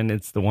 often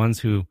it's the ones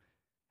who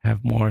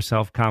have more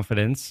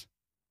self-confidence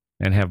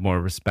and have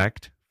more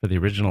respect for the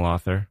original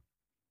author.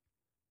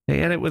 They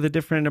edit with a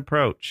different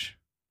approach.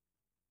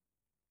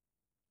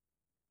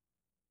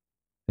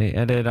 They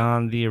edit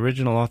on the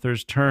original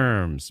author's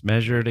terms,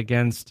 measured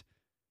against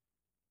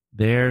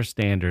their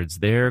standards,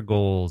 their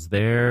goals,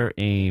 their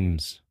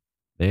aims,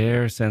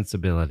 their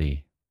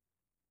sensibility.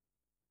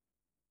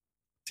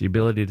 It's the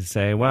ability to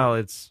say, well,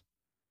 it's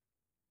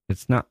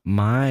not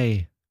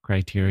my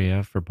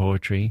criteria for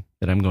poetry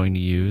that I'm going to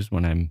use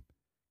when I'm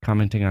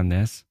commenting on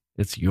this.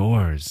 It's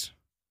yours,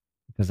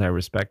 because I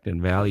respect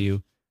and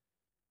value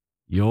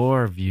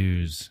your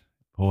views,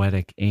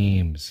 poetic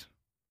aims.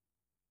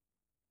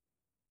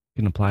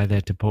 You can apply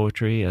that to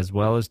poetry as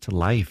well as to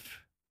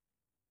life.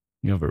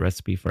 You have a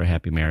recipe for a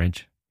happy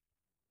marriage.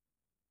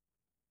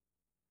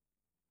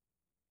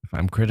 If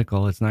I'm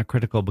critical, it's not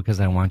critical because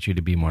I want you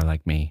to be more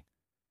like me.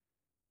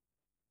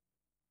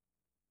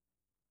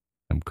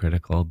 I'm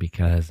critical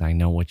because I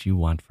know what you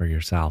want for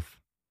yourself.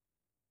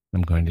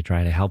 I'm going to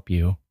try to help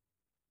you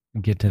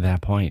get to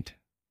that point.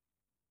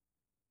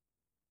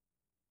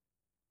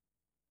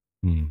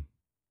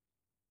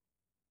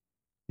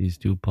 These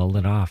two pulled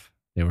it off.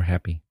 They were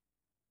happy.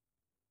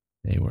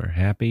 They were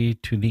happy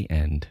to the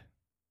end.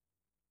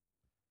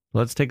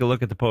 Let's take a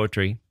look at the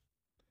poetry.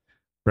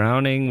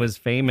 Browning was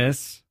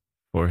famous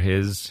for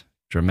his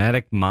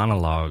dramatic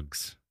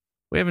monologues.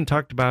 We haven't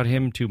talked about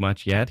him too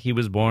much yet. He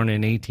was born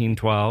in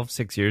 1812,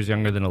 6 years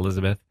younger than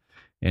Elizabeth,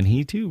 and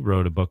he too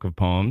wrote a book of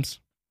poems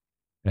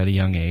at a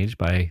young age,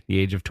 by the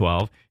age of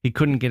 12. He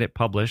couldn't get it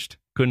published,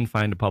 couldn't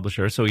find a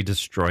publisher, so he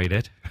destroyed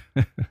it.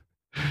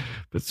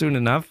 But soon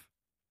enough,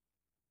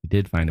 he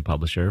did find a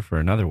publisher for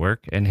another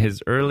work, and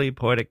his early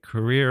poetic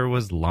career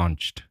was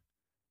launched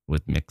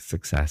with mixed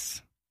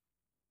success.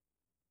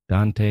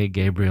 Dante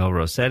Gabriel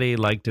Rossetti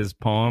liked his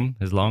poem,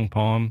 his long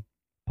poem,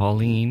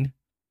 Pauline,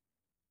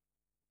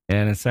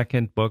 and a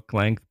second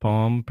book-length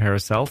poem,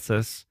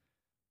 Paracelsus,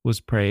 was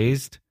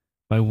praised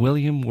by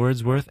William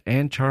Wordsworth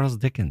and Charles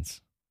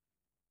Dickens.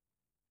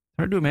 It's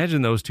hard to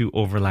imagine those two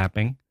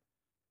overlapping.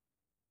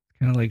 It's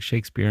kind of like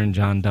Shakespeare and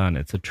John Donne.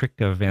 It's a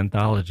trick of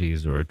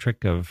anthologies or a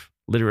trick of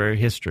literary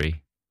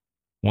history.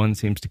 One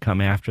seems to come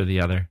after the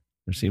other.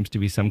 There seems to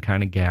be some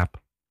kind of gap.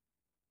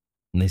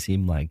 And they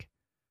seem like,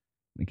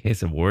 in the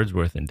case of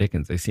Wordsworth and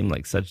Dickens, they seem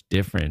like such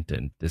different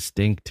and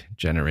distinct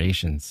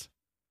generations.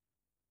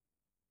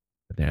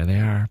 But there they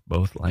are,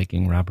 both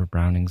liking Robert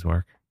Browning's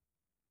work.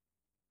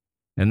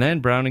 And then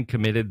Browning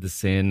committed the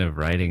sin of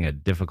writing a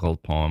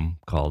difficult poem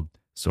called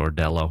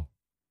Sordello,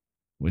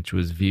 which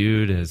was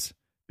viewed as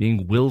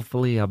being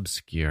willfully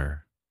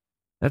obscure.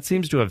 That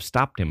seems to have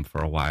stopped him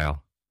for a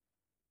while.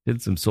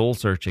 Did some soul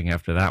searching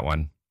after that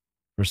one.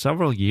 For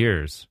several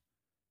years,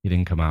 he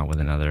didn't come out with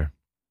another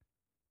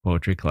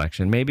poetry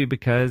collection. Maybe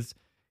because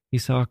he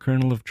saw a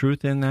kernel of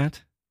truth in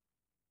that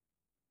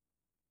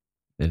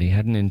he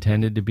hadn't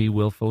intended to be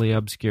willfully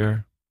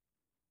obscure.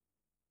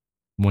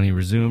 When he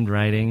resumed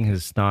writing,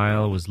 his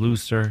style was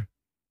looser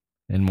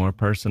and more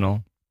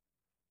personal.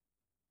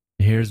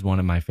 Here's one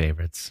of my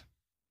favorites.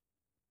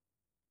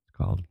 It's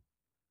called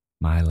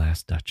My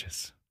Last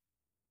Duchess.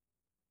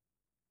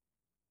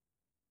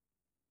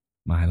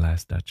 My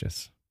Last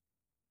Duchess.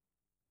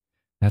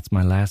 That's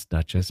my last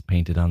Duchess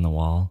painted on the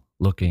wall,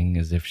 looking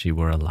as if she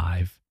were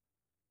alive.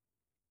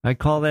 I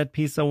call that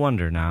piece a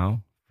wonder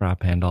now. Frau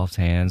Pandolf's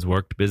hands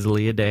worked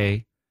busily a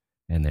day,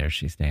 and there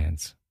she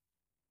stands.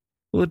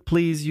 Will it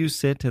please you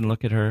sit and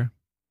look at her?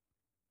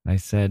 I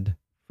said,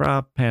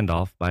 Frau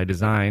Pandolf by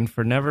design,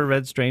 for never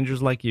read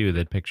strangers like you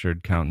that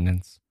pictured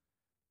countenance,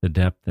 the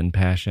depth and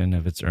passion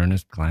of its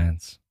earnest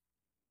glance.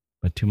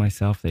 But to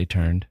myself they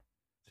turned,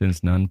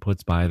 since none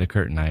puts by the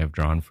curtain I have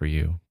drawn for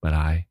you, but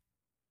I,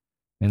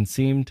 and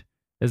seemed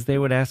as they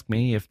would ask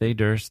me, if they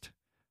durst,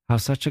 how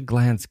such a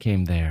glance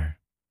came there.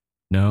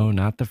 No,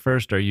 not the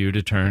first are you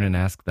to turn and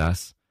ask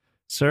thus.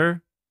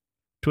 Sir,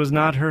 'twas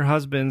not her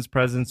husband's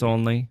presence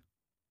only,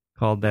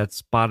 called that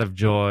spot of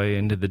joy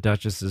into the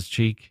Duchess's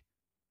cheek.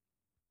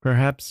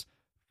 Perhaps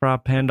Frau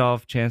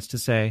Pandolf chanced to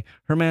say,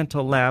 her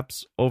mantle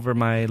laps over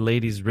my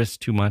lady's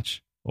wrist too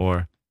much,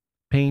 or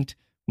paint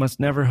must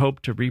never hope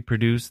to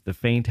reproduce the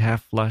faint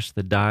half-flush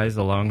that dies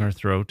along her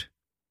throat.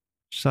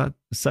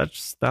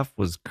 Such stuff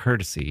was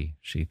courtesy,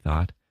 she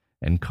thought,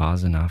 and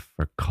cause enough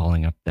for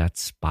calling up that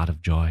spot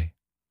of joy.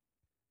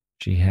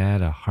 She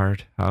had a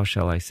heart, how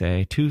shall I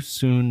say, too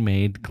soon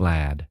made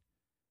glad,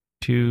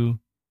 too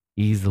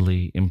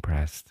easily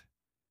impressed.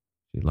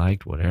 She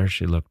liked whate'er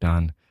she looked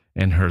on,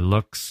 and her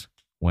looks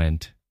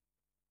went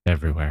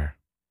everywhere.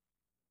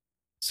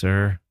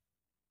 Sir,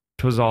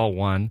 'twas all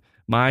one,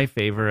 my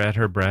favor at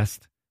her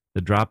breast,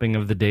 the dropping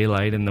of the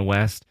daylight in the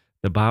west,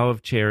 the bough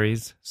of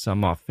cherries,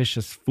 some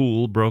officious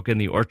fool broke in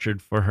the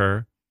orchard for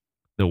her,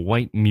 the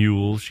white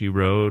mule she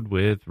rode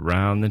with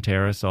round the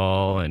terrace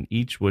all, and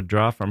each would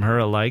draw from her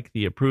alike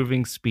the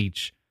approving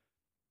speech,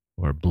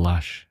 or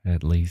blush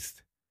at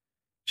least.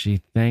 She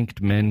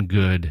thanked men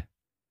good,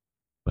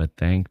 but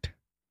thanked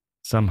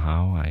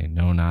somehow, I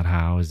know not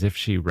how, as if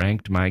she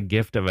ranked my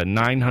gift of a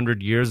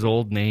 900 years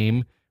old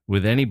name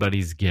with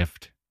anybody's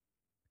gift.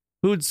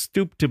 Who'd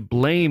stoop to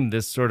blame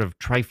this sort of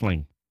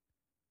trifling?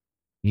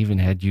 Even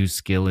had you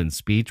skill in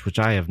speech, which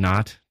I have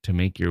not, to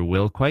make your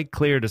will quite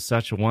clear to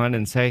such a one,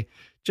 and say,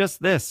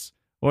 just this,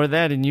 or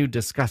that, and you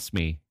disgust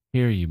me.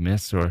 Here you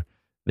miss, or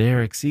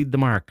there exceed the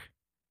mark.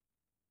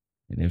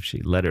 And if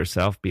she let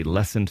herself be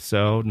lessened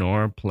so,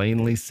 nor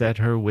plainly set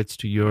her wits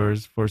to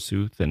yours,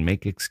 forsooth, and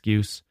make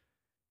excuse,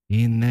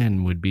 e'en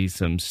then would be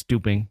some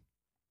stooping.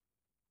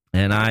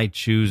 And I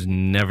choose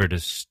never to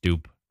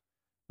stoop.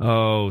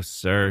 Oh,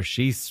 sir,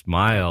 she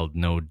smiled,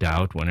 no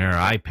doubt, whene'er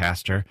I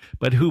passed her,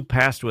 but who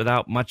passed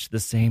without much the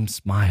same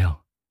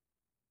smile?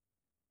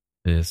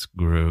 This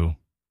grew.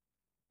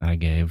 I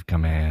gave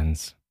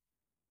commands.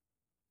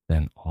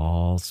 Then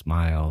all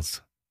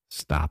smiles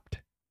stopped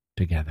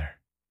together.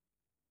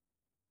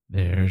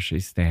 There she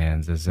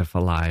stands, as if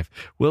alive.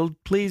 Will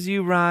please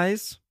you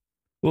rise?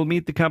 We'll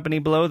meet the company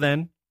below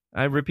then.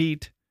 I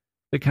repeat,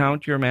 the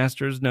Count your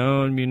master's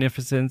known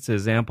munificence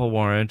is ample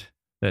warrant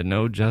that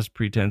no just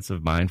pretense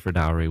of mine for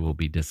dowry will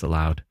be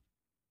disallowed,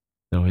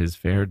 though his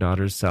fair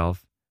daughter's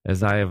self,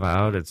 as I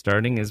avowed at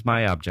starting, is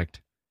my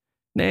object.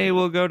 Nay,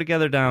 we'll go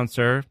together down,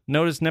 sir.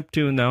 Notice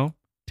Neptune, though,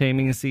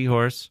 taming a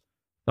seahorse,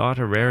 thought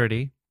a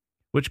rarity,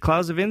 which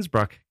Claus of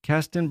Innsbruck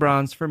cast in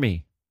bronze for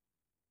me.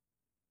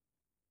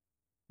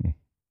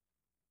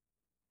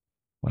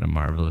 What a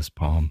marvelous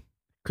poem.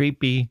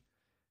 Creepy,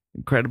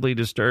 incredibly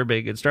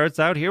disturbing. It starts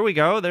out, here we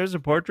go, there's a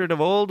portrait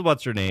of old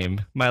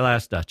what's-her-name, my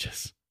last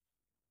Duchess.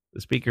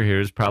 The speaker here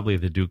is probably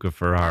the Duke of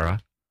Ferrara.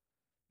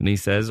 And he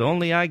says,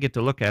 only I get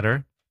to look at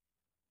her.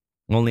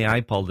 Only I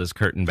pulled this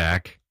curtain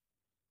back.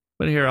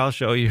 But here, I'll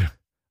show you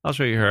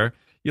her.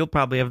 You'll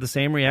probably have the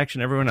same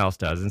reaction everyone else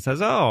does and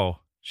says, oh,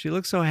 she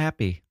looks so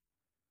happy.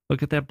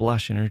 Look at that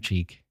blush in her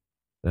cheek,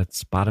 that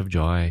spot of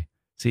joy.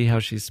 See how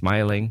she's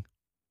smiling?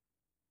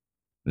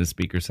 The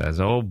speaker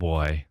says, oh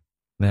boy,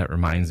 that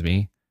reminds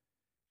me.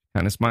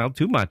 Kind of smiled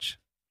too much.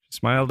 She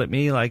smiled at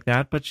me like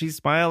that, but she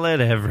smiled at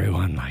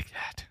everyone like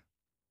that.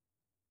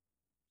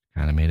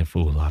 Kind of made a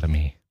fool out of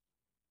me.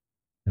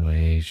 The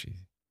way she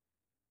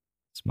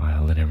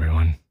smiled at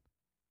everyone.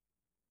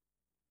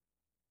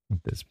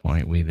 At this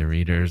point, we, the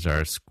readers,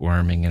 are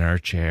squirming in our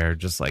chair,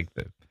 just like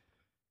the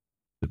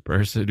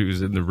person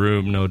who's in the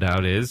room, no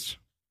doubt, is.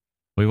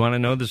 We want to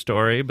know the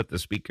story, but the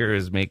speaker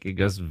is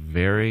making us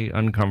very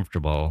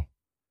uncomfortable.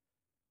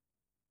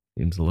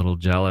 Seems a little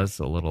jealous,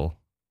 a little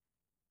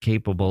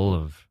capable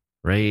of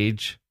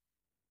rage.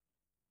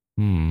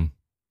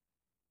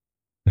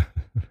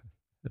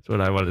 That's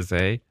what I want to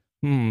say.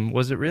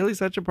 Was it really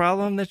such a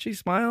problem that she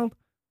smiled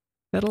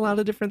at a lot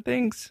of different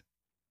things?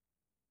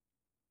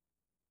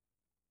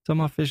 Some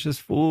officious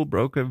fool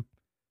broke a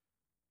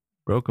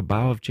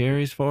bough of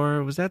cherries for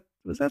her. Was that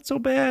so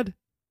bad?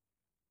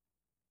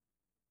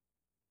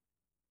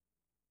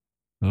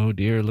 Oh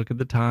dear, look at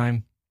the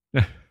time.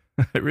 I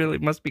really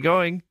must be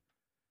going.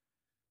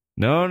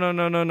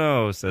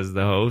 No, says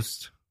the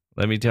host.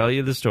 Let me tell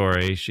you the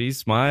story. She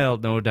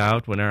smiled, no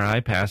doubt, whene'er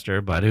I passed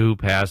her, but who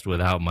passed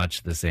without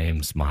much the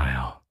same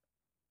smile?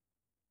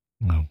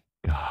 Oh,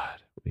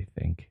 God, we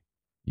think.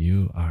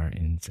 You are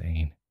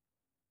insane.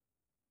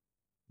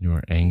 You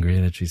are angry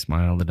that she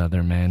smiled at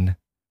other men.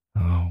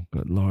 Oh,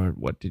 good Lord,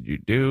 what did you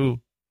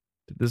do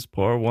to this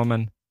poor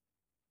woman?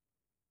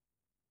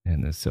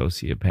 And the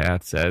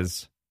sociopath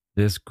says,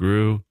 this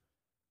grew.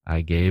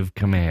 I gave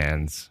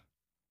commands.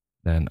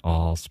 Then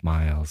all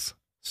smiles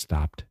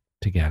stopped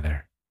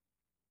together.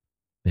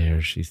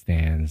 There she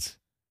stands,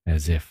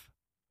 as if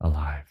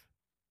alive.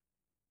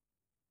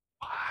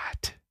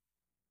 What?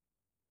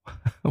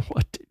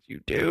 What did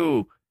you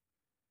do?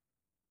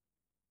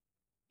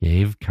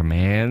 Gave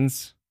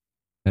commands,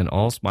 and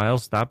all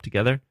smiles stopped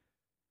together?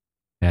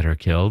 Had her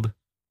killed?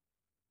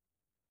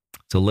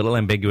 It's a little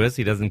ambiguous.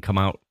 He doesn't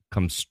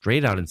come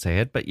straight out and say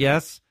it, but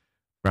yes,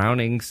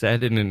 Browning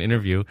said in an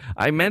interview,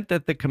 I meant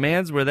that the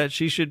commands were that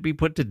she should be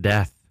put to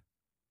death.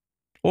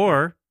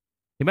 Or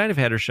he might have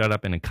had her shut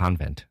up in a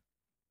convent.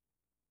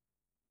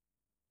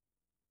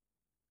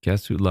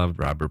 Guess who loved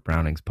Robert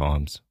Browning's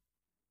poems?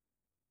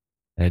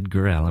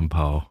 Edgar Allan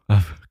Poe.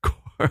 Of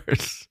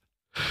course.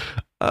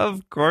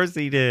 Of course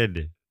he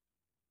did.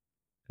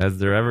 Has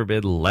there ever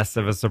been less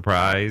of a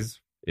surprise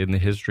in the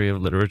history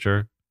of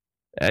literature?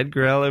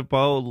 Edgar Allan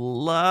Poe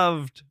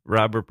loved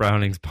Robert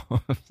Browning's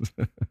poems.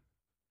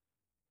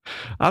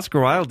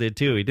 Oscar Wilde did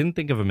too. He didn't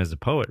think of him as a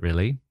poet,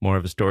 really. More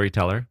of a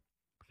storyteller,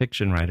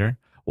 fiction writer.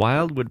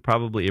 Wilde would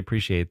probably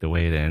appreciate the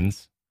way it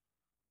ends.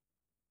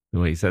 The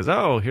way he says,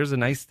 oh, here's a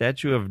nice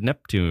statue of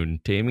Neptune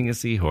taming a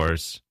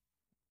seahorse.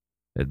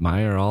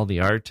 Admire all the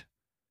art.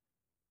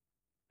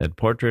 That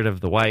portrait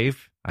of the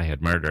wife I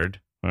had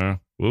murdered.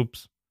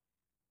 Whoops.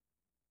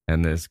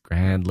 And this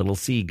grand little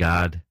sea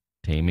god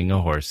taming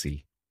a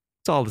horsey.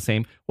 It's all the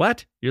same.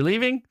 What? You're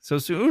leaving so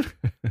soon?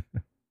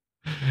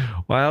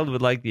 Wilde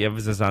would like the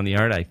emphasis on the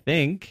art, I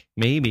think.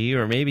 Maybe,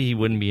 or maybe he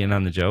wouldn't be in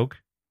on the joke.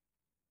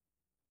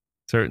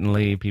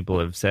 Certainly, people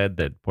have said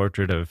that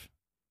portrait of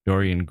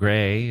Dorian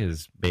Gray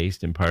is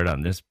based in part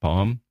on this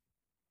poem,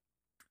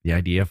 the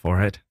idea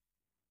for it.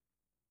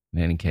 In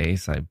any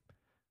case, I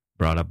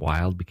brought up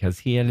Wilde because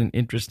he had an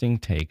interesting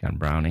take on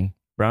Browning.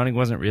 Browning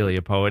wasn't really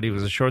a poet, he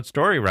was a short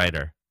story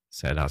writer,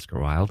 said Oscar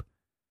Wilde.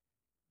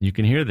 You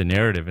can hear the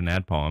narrative in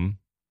that poem,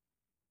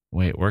 the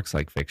way it works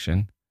like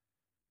fiction.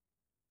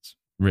 It's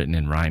written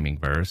in rhyming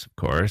verse, of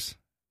course.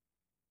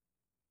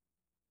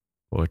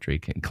 Poetry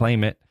can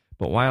claim it,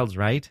 but Wilde's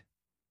right.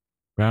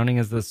 Browning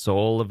is the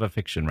soul of a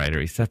fiction writer.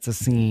 He sets a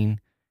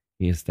scene,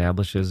 he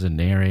establishes a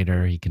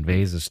narrator, he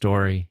conveys a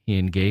story, he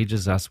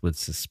engages us with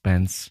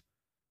suspense.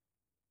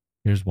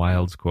 Here's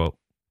Wilde's quote.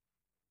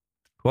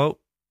 Quote,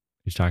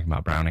 he's talking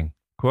about Browning.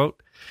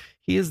 Quote,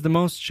 he is the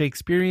most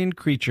Shakespearean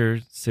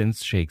creature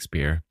since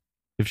Shakespeare.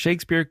 If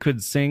Shakespeare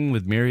could sing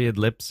with myriad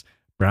lips,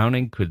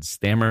 Browning could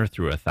stammer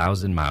through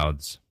 1,000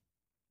 mouths.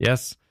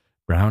 Yes,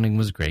 Browning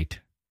was great.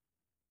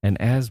 And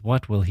as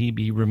what will he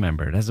be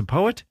remembered? As a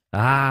poet?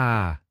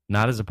 Ah,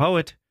 not as a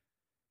poet.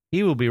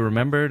 He will be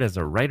remembered as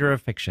a writer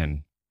of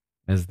fiction,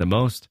 as the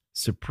most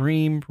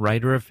supreme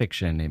writer of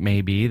fiction it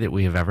may be that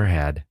we have ever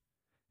had.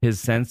 His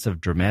sense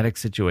of dramatic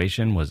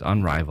situation was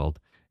unrivaled,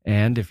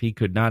 and if he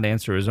could not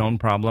answer his own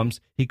problems,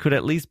 he could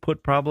at least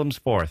put problems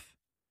forth.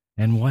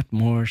 And what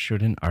more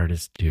should an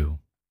artist do?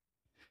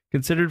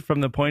 Considered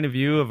from the point of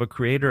view of a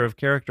creator of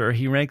character,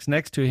 he ranks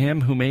next to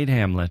him who made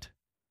Hamlet.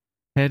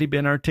 Had he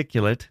been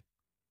articulate,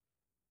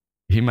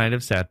 he might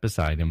have sat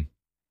beside him.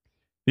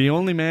 The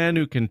only man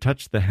who can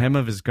touch the hem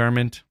of his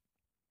garment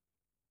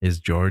is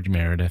George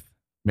Meredith.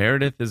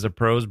 Meredith is a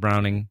prose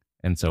Browning,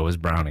 and so is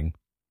Browning.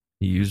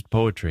 He used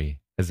poetry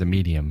as a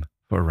medium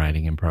for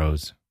writing in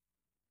prose.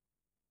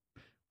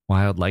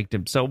 Wilde liked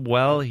him so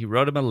well, he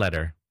wrote him a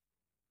letter.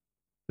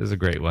 This is a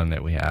great one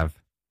that we have.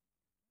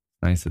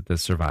 Nice that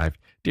this survived.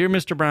 Dear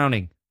Mr.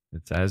 Browning,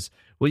 it says,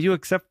 will you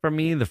accept from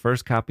me the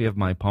first copy of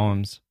my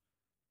poems?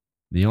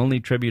 The only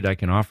tribute I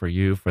can offer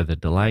you for the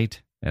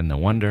delight and the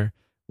wonder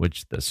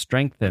which the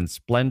strength and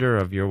splendor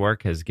of your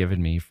work has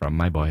given me from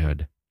my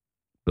boyhood.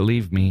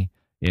 Believe me,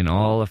 in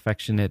all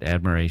affectionate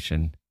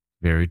admiration,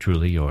 very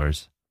truly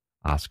yours,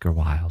 Oscar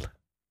Wilde.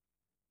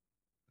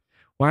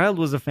 Wilde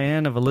was a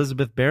fan of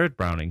Elizabeth Barrett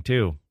Browning,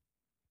 too.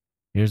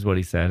 Here's what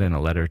he said in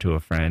a letter to a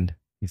friend.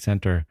 He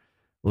sent her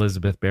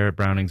Elizabeth Barrett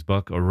Browning's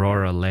book,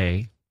 Aurora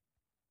Leigh,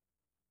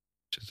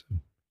 which is a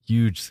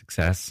huge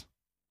success.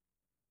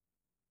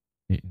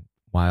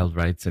 Wilde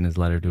writes in his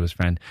letter to his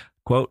friend,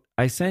 quote,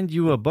 I send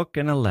you a book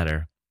and a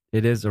letter.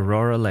 It is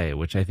Aurora Leigh,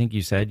 which I think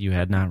you said you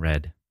had not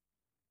read.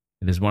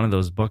 It is one of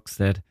those books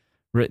that,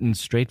 written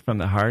straight from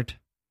the heart,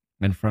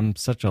 and from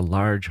such a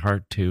large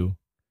heart too,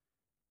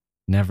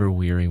 never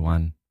weary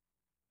one,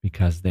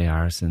 because they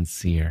are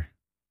sincere.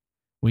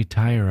 We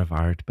tire of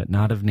art, but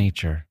not of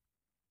nature,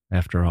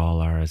 after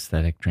all our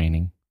aesthetic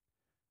training.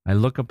 I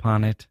look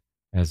upon it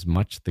as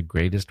much the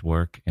greatest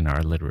work in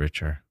our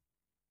literature.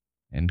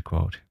 End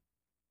quote.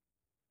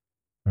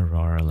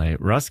 Aurora Leigh.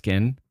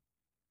 Ruskin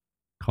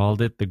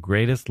called it the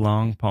greatest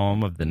long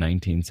poem of the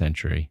 19th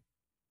century.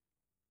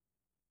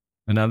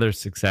 Another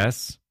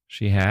success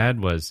she had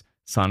was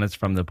Sonnets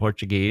from the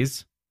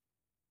Portuguese,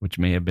 which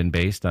may have been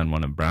based on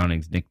one of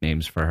Browning's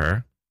nicknames for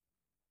her.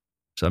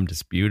 Some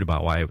dispute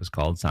about why it was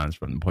called Sonnets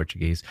from the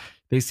Portuguese.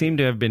 They seem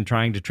to have been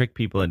trying to trick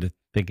people into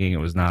thinking it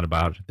was not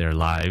about their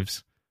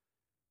lives,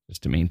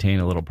 just to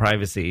maintain a little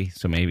privacy.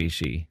 So maybe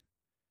she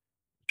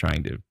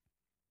trying to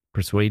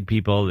persuade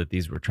people that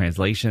these were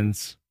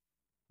translations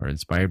or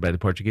inspired by the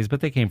Portuguese, but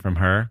they came from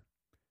her.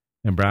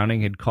 And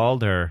Browning had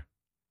called her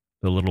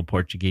the Little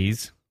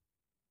Portuguese.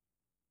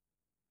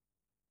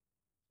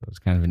 It was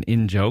kind of an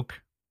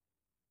in-joke.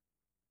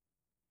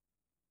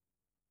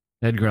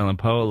 Edgar Allan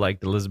Poe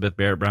liked Elizabeth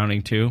Barrett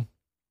Browning too.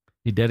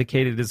 He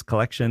dedicated his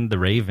collection, The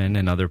Raven,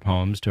 and other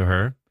poems to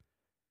her.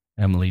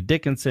 Emily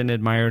Dickinson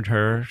admired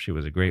her. She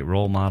was a great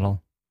role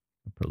model,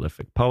 a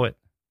prolific poet,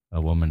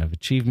 a woman of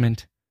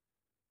achievement,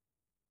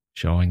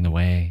 showing the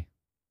way.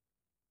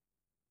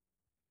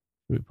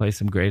 We play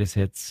some greatest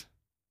hits.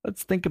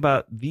 Let's think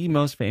about the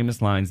most famous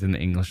lines in the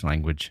English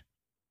language.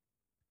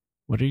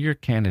 What are your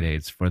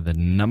candidates for the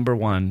number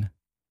one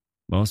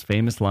most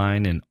famous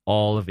line in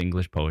all of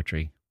English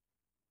poetry?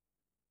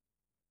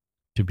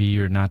 To be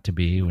or not to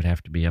be would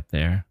have to be up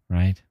there,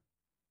 right?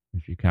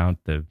 If you count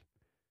the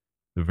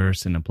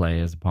verse in a play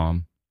as a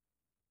poem.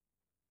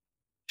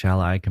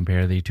 Shall I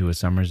compare thee to a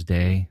summer's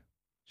day?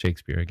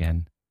 Shakespeare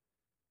again.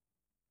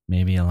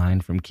 Maybe a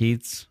line from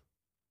Keats,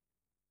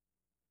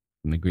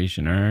 from the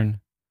Grecian Urn,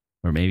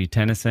 or maybe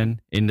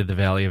Tennyson, Into the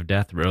Valley of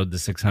Death rode the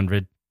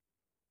 600.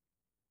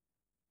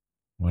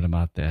 What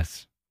about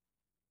this?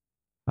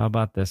 How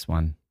about this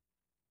one?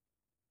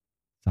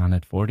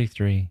 Sonnet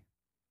 43,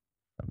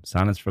 from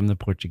Sonnets from the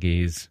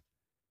Portuguese,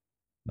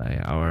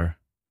 by our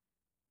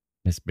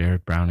Miss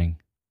Barrett Browning.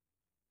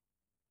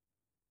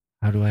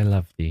 How do I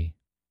love thee?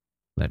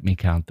 Let me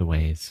count the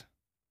ways.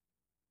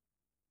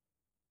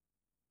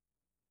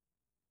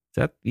 Is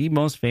that the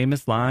most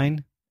famous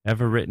line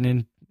ever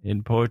written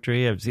in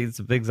poetry? I've seen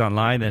some things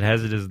online that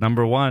has it as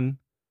number one.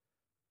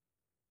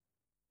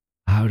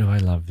 How do I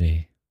love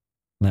thee?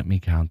 Let me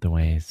count the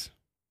ways.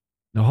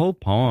 The whole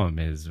poem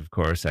is, of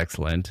course,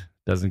 excellent.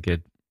 Doesn't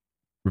get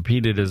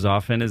repeated as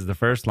often as the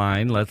first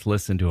line. Let's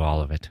listen to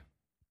all of it.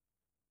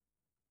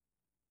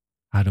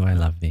 How do I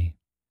love thee?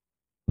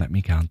 Let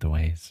me count the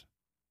ways.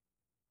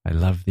 I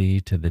love thee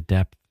to the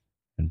depth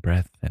and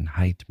breadth and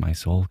height my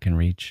soul can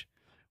reach,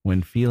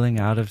 when feeling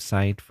out of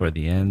sight for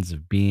the ends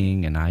of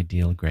being and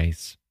ideal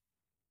grace.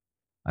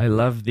 I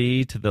love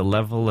thee to the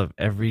level of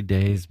every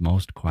day's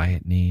most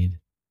quiet need,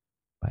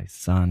 by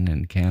sun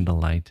and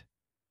candlelight.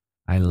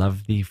 I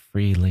love thee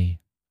freely,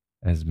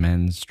 as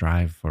men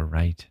strive for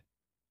right.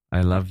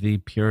 I love thee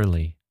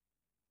purely,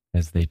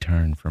 as they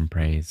turn from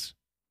praise.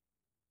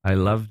 I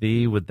love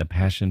thee with the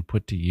passion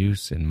put to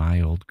use in my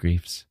old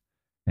griefs,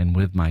 and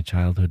with my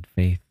childhood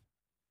faith.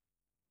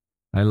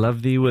 I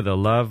love thee with a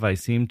love I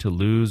seem to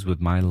lose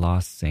with my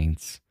lost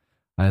saints.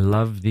 I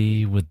love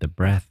thee with the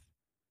breath,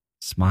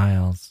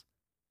 smiles,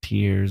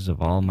 tears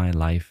of all my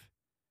life,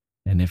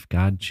 and if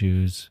God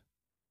choose,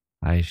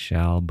 I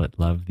shall but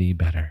love thee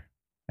better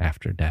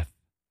after death.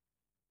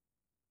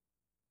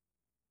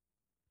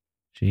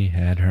 She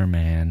had her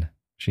man.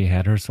 She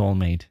had her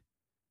soulmate.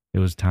 It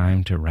was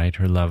time to write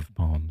her love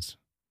poems.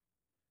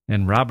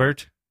 And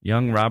Robert,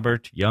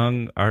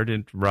 young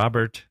ardent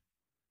Robert,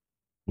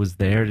 was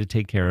there to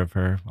take care of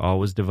her,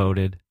 always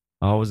devoted,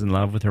 always in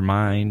love with her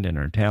mind and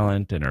her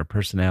talent and her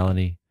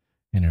personality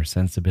and her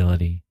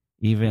sensibility,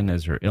 even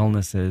as her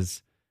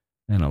illnesses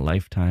and a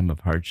lifetime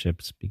of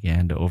hardships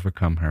began to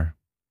overcome her.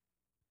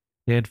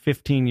 They had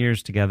 15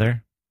 years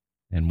together,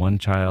 and one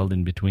child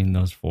in between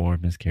those 4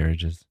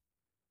 miscarriages.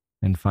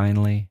 And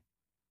finally,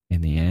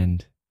 in the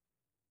end,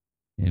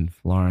 in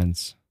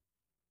Florence,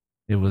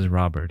 it was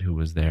Robert who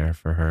was there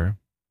for her.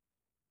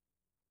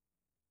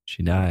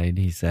 She died,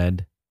 he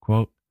said,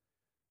 quote,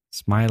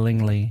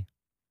 smilingly,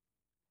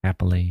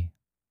 happily,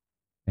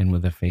 and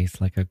with a face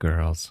like a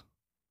girl's.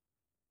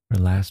 Her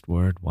last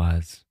word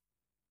was,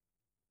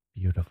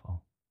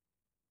 beautiful,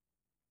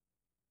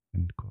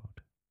 end quote.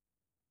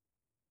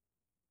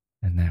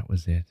 And that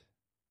was it.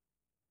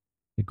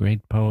 The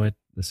great poet,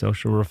 the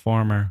social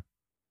reformer,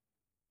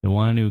 the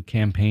one who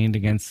campaigned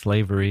against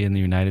slavery in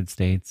the United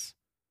States,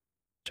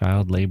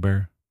 child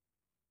labor,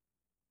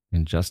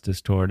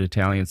 injustice toward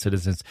Italian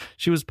citizens.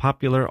 She was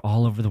popular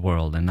all over the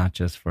world, and not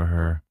just for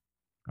her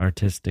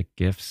artistic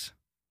gifts,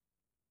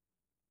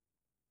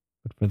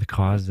 but for the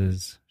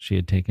causes she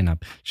had taken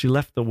up. She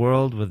left the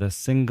world with a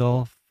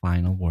single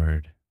final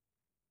word,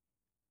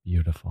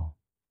 beautiful.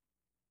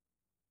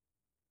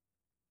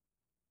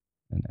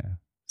 And a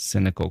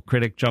cynical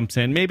critic jumps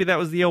in. Maybe that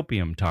was the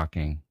opium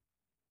talking.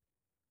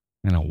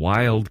 And a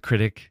wild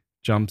critic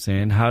jumps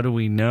in. How do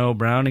we know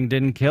Browning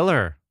didn't kill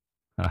her?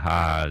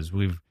 Ha-ha, as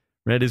we've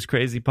read his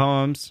crazy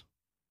poems.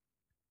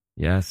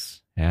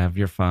 Yes, have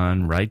your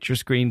fun. Write your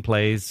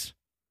screenplays.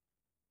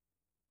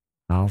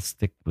 I'll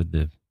stick with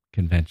the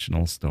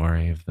conventional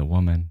story of the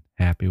woman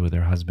happy with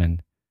her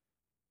husband,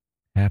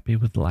 happy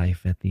with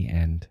life at the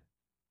end,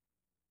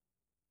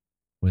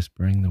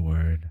 whispering the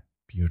word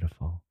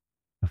beautiful,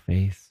 a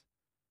face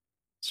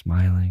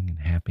smiling and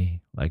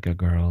happy like a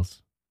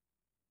girl's.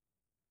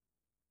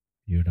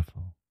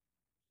 Beautiful.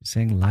 She's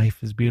saying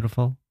life is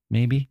beautiful,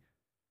 maybe?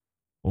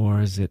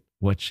 Or is it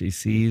what she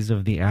sees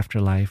of the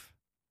afterlife?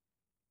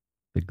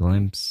 The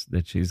glimpse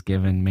that she's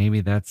given,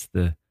 maybe that's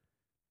the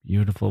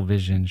beautiful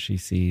vision she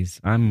sees.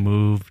 I'm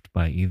moved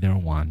by either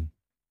one.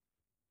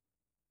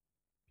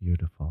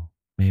 Beautiful.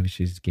 Maybe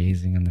she's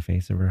gazing in the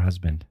face of her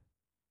husband.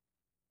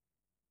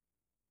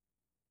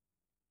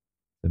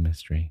 The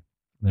mystery.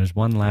 There's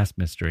one last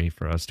mystery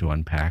for us to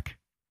unpack.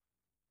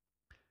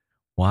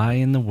 Why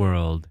in the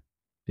world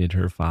did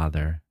her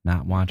father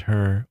not want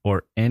her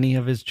or any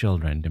of his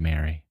children to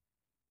marry?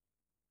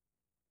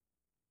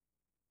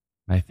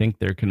 I think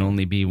there can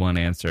only be one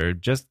answer.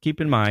 Just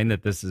keep in mind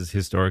that this is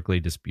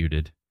historically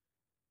disputed.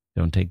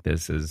 Don't take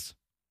this as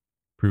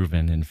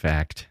proven in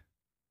fact.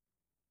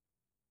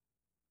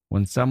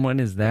 When someone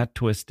is that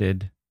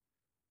twisted,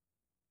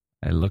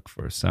 I look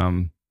for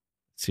some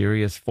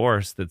serious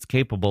force that's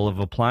capable of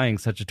applying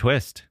such a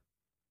twist.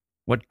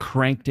 What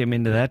cranked him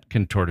into that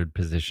contorted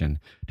position?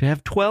 To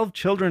have 12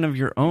 children of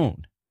your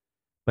own,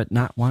 but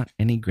not want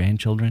any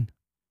grandchildren?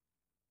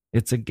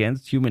 It's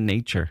against human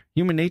nature.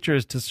 Human nature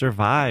is to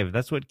survive.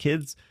 That's what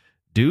kids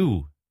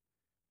do.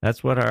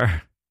 That's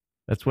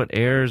what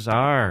heirs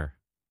are.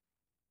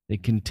 They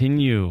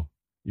continue.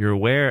 You're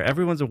aware.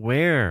 Everyone's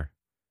aware.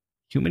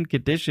 Human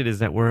condition is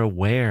that we're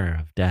aware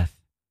of death.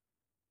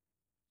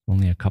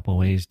 Only a couple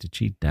ways to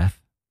cheat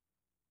death.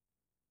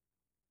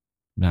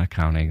 I'm not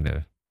counting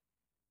the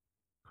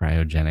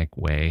cryogenic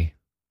way.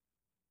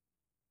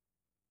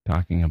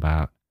 Talking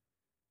about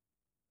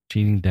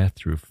cheating death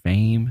through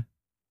fame.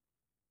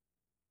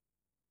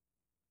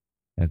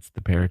 That's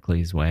the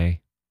Pericles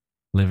way.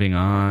 Living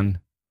on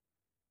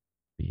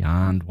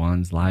beyond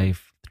one's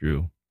life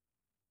through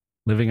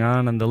living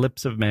on the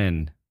lips of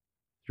men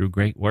through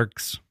great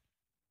works.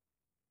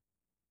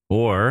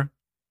 Or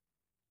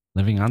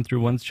living on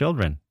through one's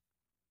children.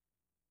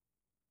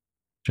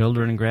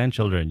 Children and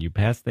grandchildren. You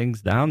pass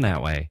things down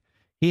that way.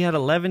 He had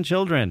 11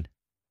 children.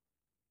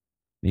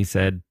 He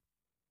said,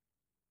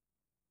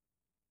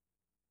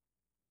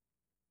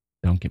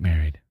 don't get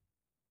married.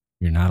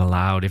 You're not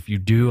allowed. If you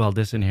do, I'll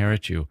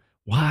disinherit you.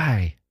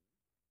 Why?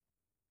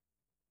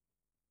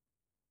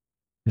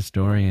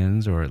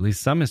 Historians, or at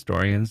least some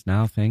historians,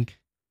 now think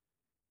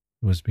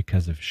it was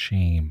because of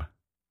shame.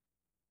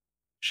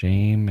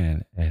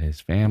 Shame at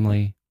his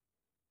family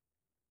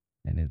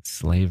and its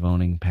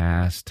slave-owning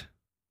past.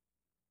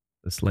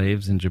 The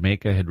slaves in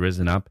Jamaica had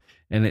risen up,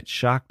 and it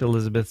shocked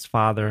Elizabeth's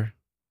father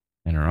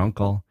and her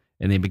uncle,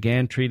 and they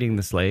began treating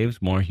the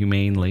slaves more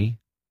humanely,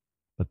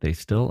 but they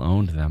still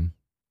owned them,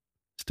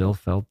 still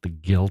felt the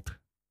guilt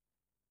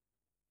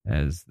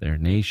as their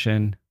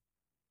nation.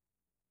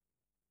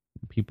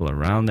 People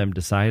around them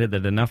decided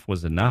that enough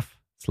was enough.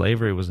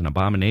 Slavery was an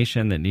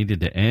abomination that needed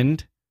to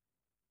end.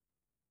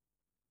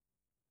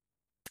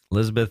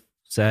 Elizabeth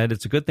said,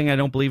 it's a good thing I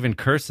don't believe in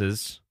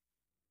curses.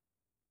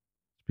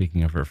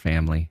 Speaking of her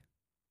family,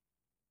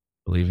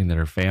 believing that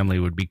her family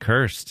would be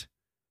cursed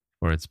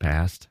for its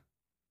past.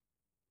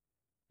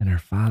 And her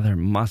father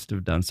must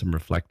have done some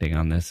reflecting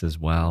on this as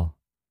well,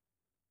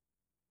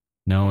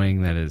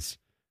 knowing that as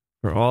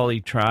for all he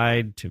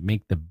tried to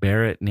make the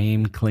Barrett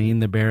name clean,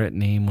 the Barrett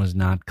name was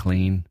not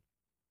clean.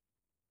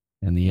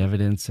 And the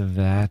evidence of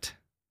that,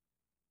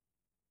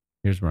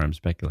 here's where I'm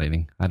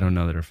speculating. I don't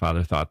know that her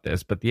father thought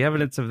this, but the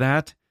evidence of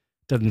that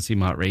doesn't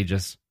seem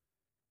outrageous.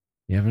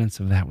 The evidence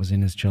of that was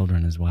in his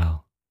children as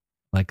well,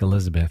 like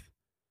Elizabeth,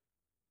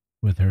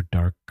 with her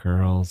dark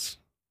curls.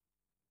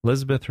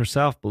 Elizabeth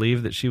herself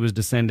believed that she was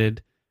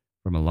descended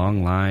from a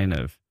long line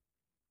of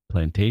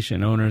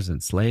plantation owners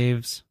and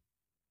slaves.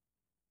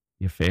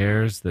 The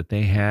affairs that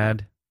they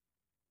had,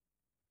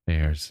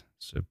 affairs,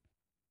 so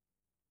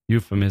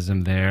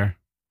euphemism there,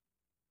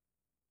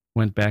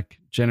 went back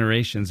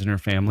generations in her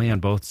family on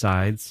both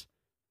sides.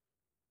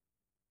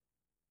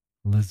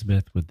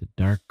 Elizabeth with the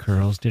dark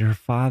curls. Did her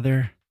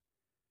father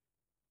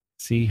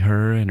see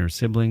her and her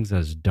siblings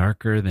as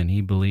darker than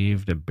he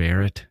believed a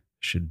Barrett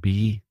should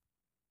be?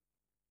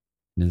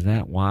 And is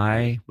that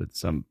why, with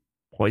some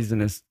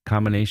poisonous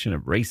combination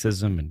of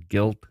racism and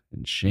guilt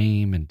and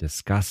shame and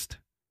disgust,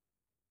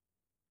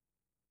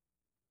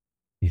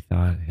 he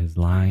thought his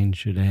line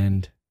should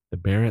end, the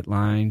Barrett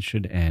line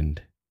should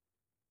end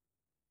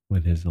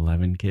with his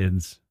 11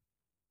 kids,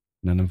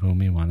 none of whom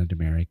he wanted to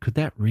marry? Could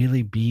that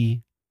really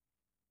be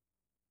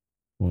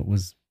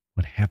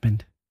what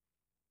happened?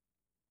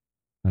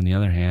 On the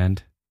other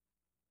hand,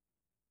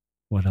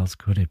 what else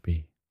could it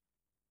be?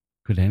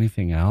 Could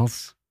anything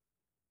else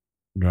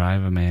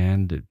drive a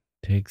man to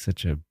take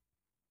such a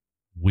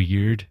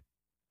weird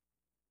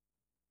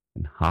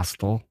and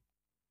hostile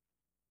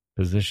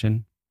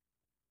position?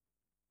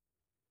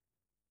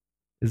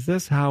 Is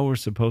this how we're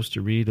supposed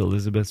to read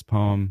Elizabeth's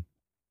poem,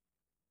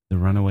 The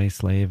Runaway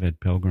Slave at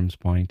Pilgrim's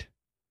Point?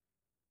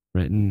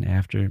 Written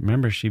after,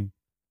 remember, she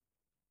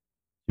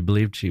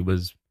believed she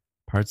was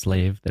part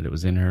slave, that it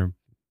was in her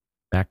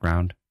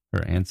background,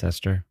 her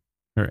ancestry.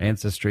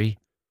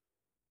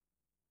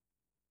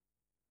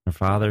 Her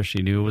father,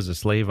 she knew, was a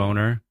slave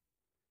owner,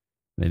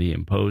 that he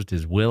imposed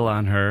his will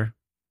on her.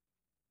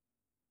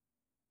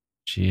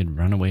 She had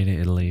run away to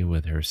Italy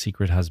with her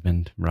secret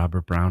husband,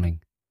 Robert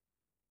Browning.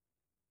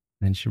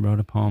 Then she wrote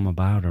a poem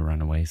about a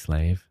runaway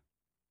slave,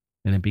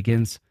 and it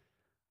begins,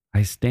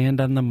 I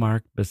stand on the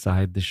mark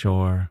beside the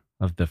shore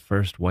of the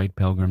first white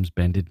pilgrim's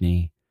bended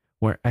knee,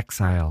 where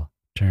exile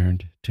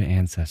turned to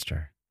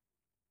ancestor,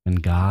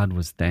 and God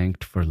was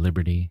thanked for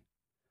liberty.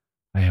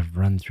 I have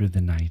run through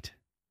the night.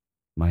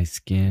 My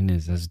skin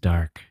is as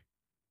dark.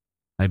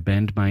 I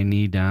bend my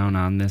knee down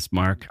on this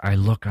mark. I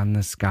look on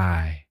the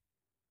sky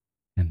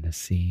and the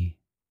sea.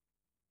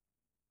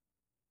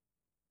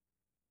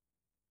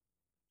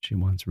 She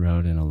once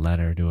wrote in a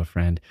letter to a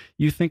friend,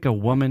 you think a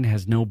woman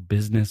has no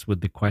business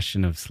with the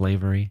question of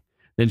slavery?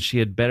 Then she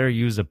had better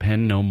use a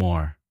pen no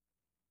more.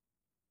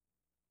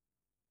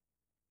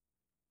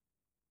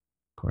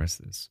 Of course,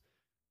 this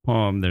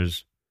poem,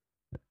 there's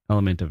an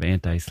element of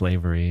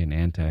anti-slavery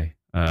and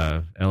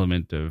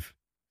element of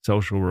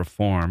social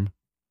reform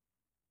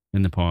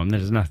in the poem that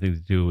has nothing to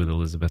do with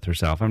Elizabeth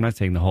herself. I'm not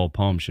saying the whole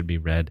poem should be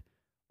read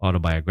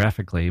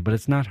autobiographically, but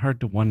it's not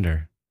hard to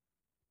wonder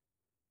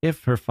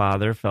if her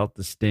father felt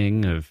the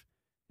sting of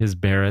his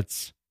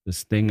Barretts, the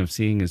sting of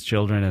seeing his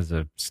children as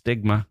a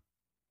stigma,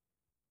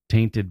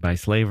 tainted by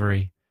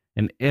slavery,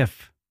 and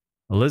if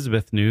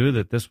Elizabeth knew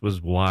that this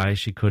was why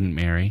she couldn't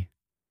marry,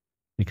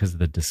 because of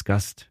the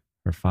disgust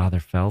her father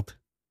felt,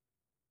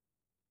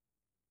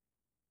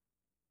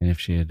 and if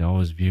she had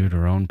always viewed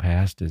her own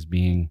past as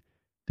being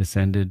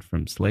descended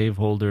from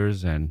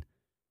slaveholders and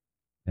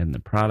the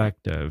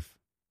product of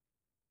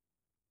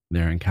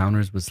their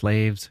encounters with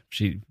slaves,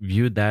 she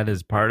viewed that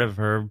as part of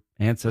her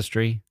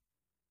ancestry,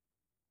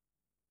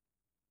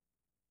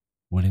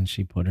 wouldn't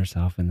she put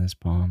herself in this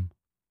poem?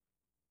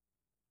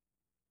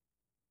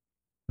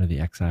 Where the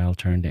exile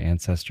turned to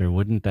ancestor,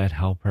 wouldn't that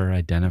help her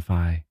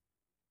identify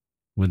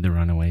with the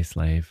runaway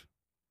slave?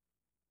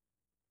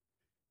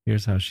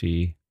 Here's how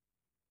she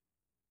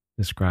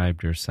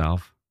described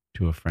herself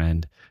to a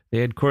friend. They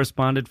had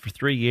corresponded for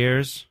 3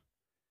 years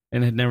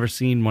and had never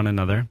seen one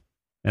another,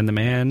 and the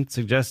man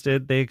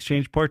suggested they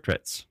exchange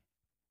portraits.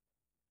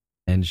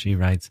 And she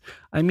writes,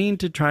 I mean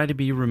to try to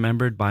be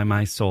remembered by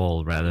my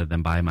soul rather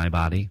than by my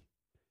body.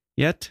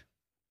 Yet,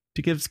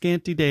 to give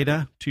scanty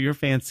data to your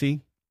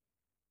fancy,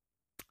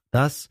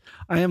 thus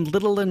I am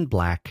little and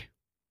black,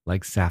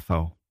 like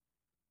Sappho,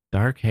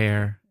 dark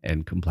hair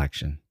and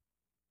complexion.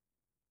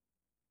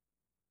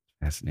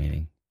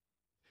 Fascinating.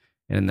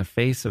 And in the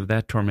face of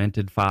that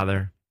tormented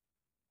father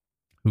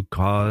who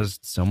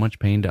caused so much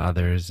pain to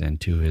others and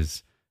to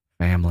his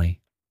family,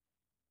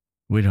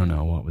 we don't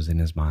know what was in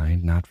his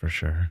mind, not for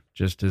sure.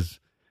 Just as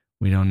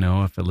we don't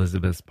know if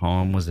Elizabeth's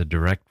poem was a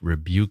direct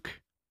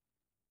rebuke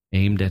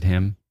aimed at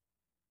him,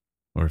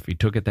 or if he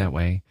took it that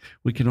way.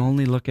 We can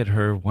only look at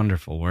her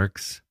wonderful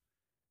works,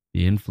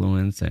 the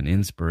influence and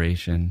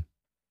inspiration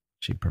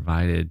she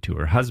provided to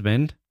her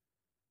husband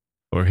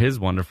for his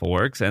wonderful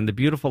works, and the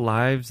beautiful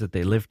lives that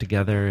they lived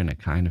together in a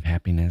kind of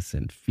happiness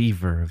and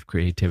fever of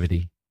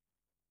creativity.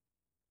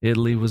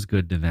 Italy was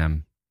good to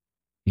them,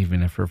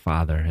 even if her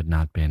father had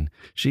not been.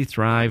 She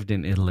thrived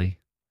in Italy,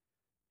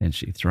 and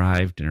she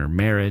thrived in her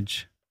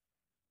marriage,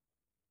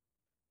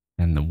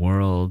 and the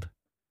world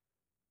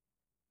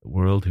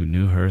who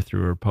knew her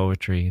through her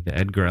poetry, the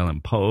Edgar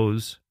Allan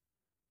Poes,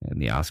 and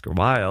the Oscar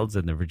Wildes,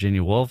 and the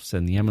Virginia Woolfs,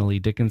 and the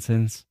Emily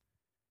Dickinsons,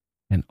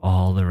 and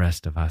all the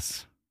rest of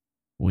us,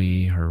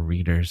 we, her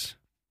readers.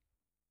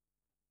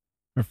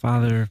 Her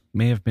father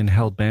may have been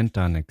hell-bent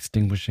on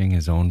extinguishing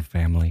his own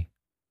family,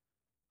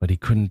 but he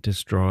couldn't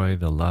destroy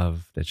the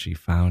love that she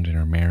found in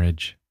her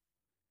marriage,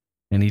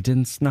 and he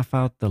didn't snuff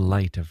out the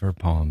light of her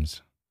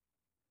poems.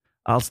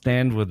 I'll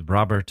stand with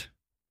Robert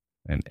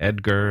and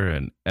Edgar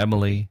and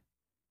Emily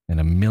and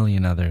a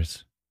million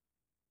others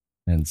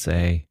and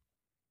say,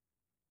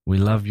 we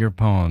love your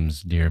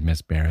poems, dear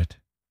Miss Barrett,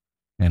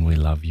 and we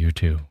love you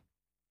too.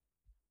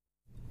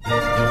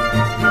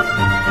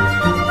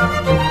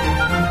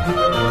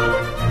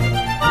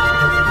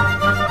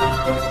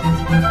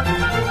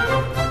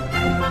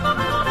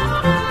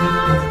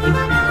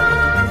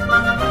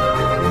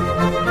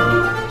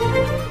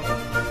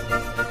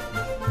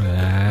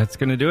 That's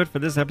going to do it for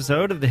this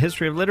episode of the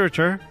History of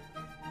Literature.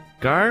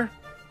 Gar,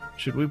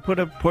 should we put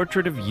a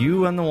portrait of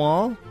you on the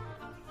wall?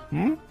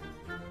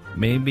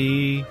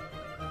 Maybe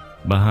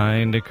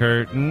behind a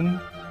curtain?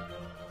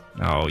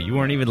 Oh, you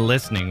weren't even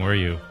listening, were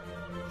you?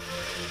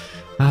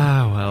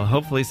 Well,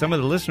 hopefully some of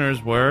the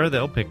listeners were.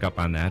 They'll pick up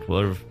on that.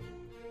 We're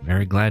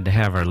very glad to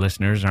have our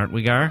listeners, aren't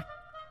we, Gar?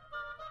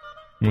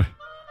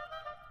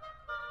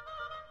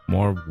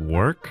 More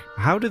work?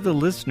 How do the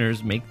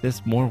listeners make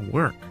this more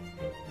work?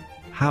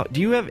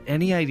 Do you have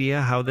any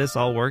idea how this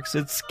all works?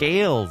 It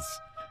scales.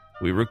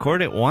 We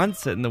record it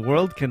once and the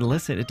world can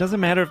listen. It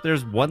doesn't matter if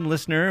there's one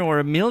listener or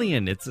a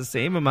million. It's the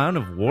same amount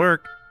of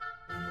work.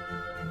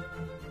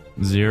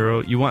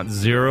 0. You want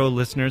 0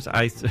 listeners?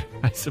 I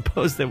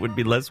suppose that would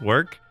be less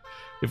work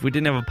if we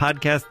didn't have a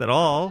podcast at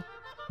all.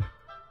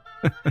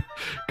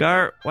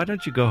 Gar, why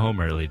don't you go home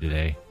early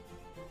today?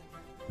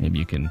 Maybe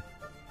you can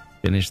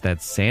finish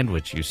that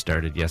sandwich you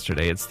started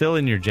yesterday. It's still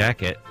in your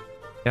jacket.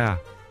 Yeah.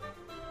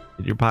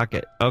 In your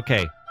pocket.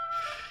 Okay.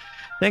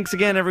 Thanks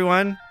again,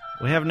 everyone.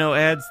 We have no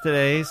ads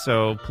today,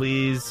 so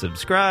please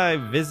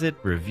subscribe, visit,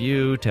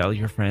 review, tell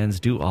your friends,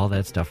 do all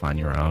that stuff on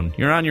your own.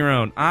 You're on your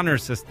own. Honor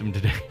system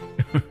today.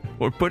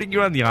 We're putting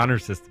you on the honor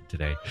system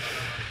today.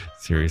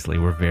 Seriously,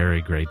 we're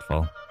very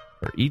grateful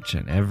for each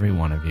and every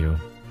one of you.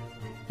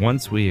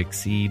 Once we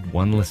exceed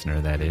 1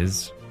 listener, that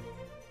is.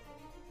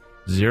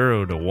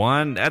 0 to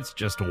 1, that's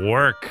just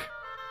work.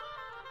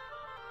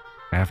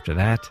 After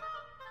that,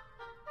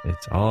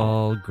 it's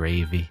all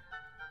gravy.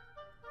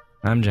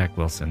 I'm Jack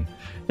Wilson.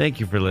 Thank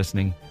you for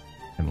listening,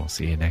 and we'll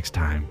see you next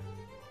time.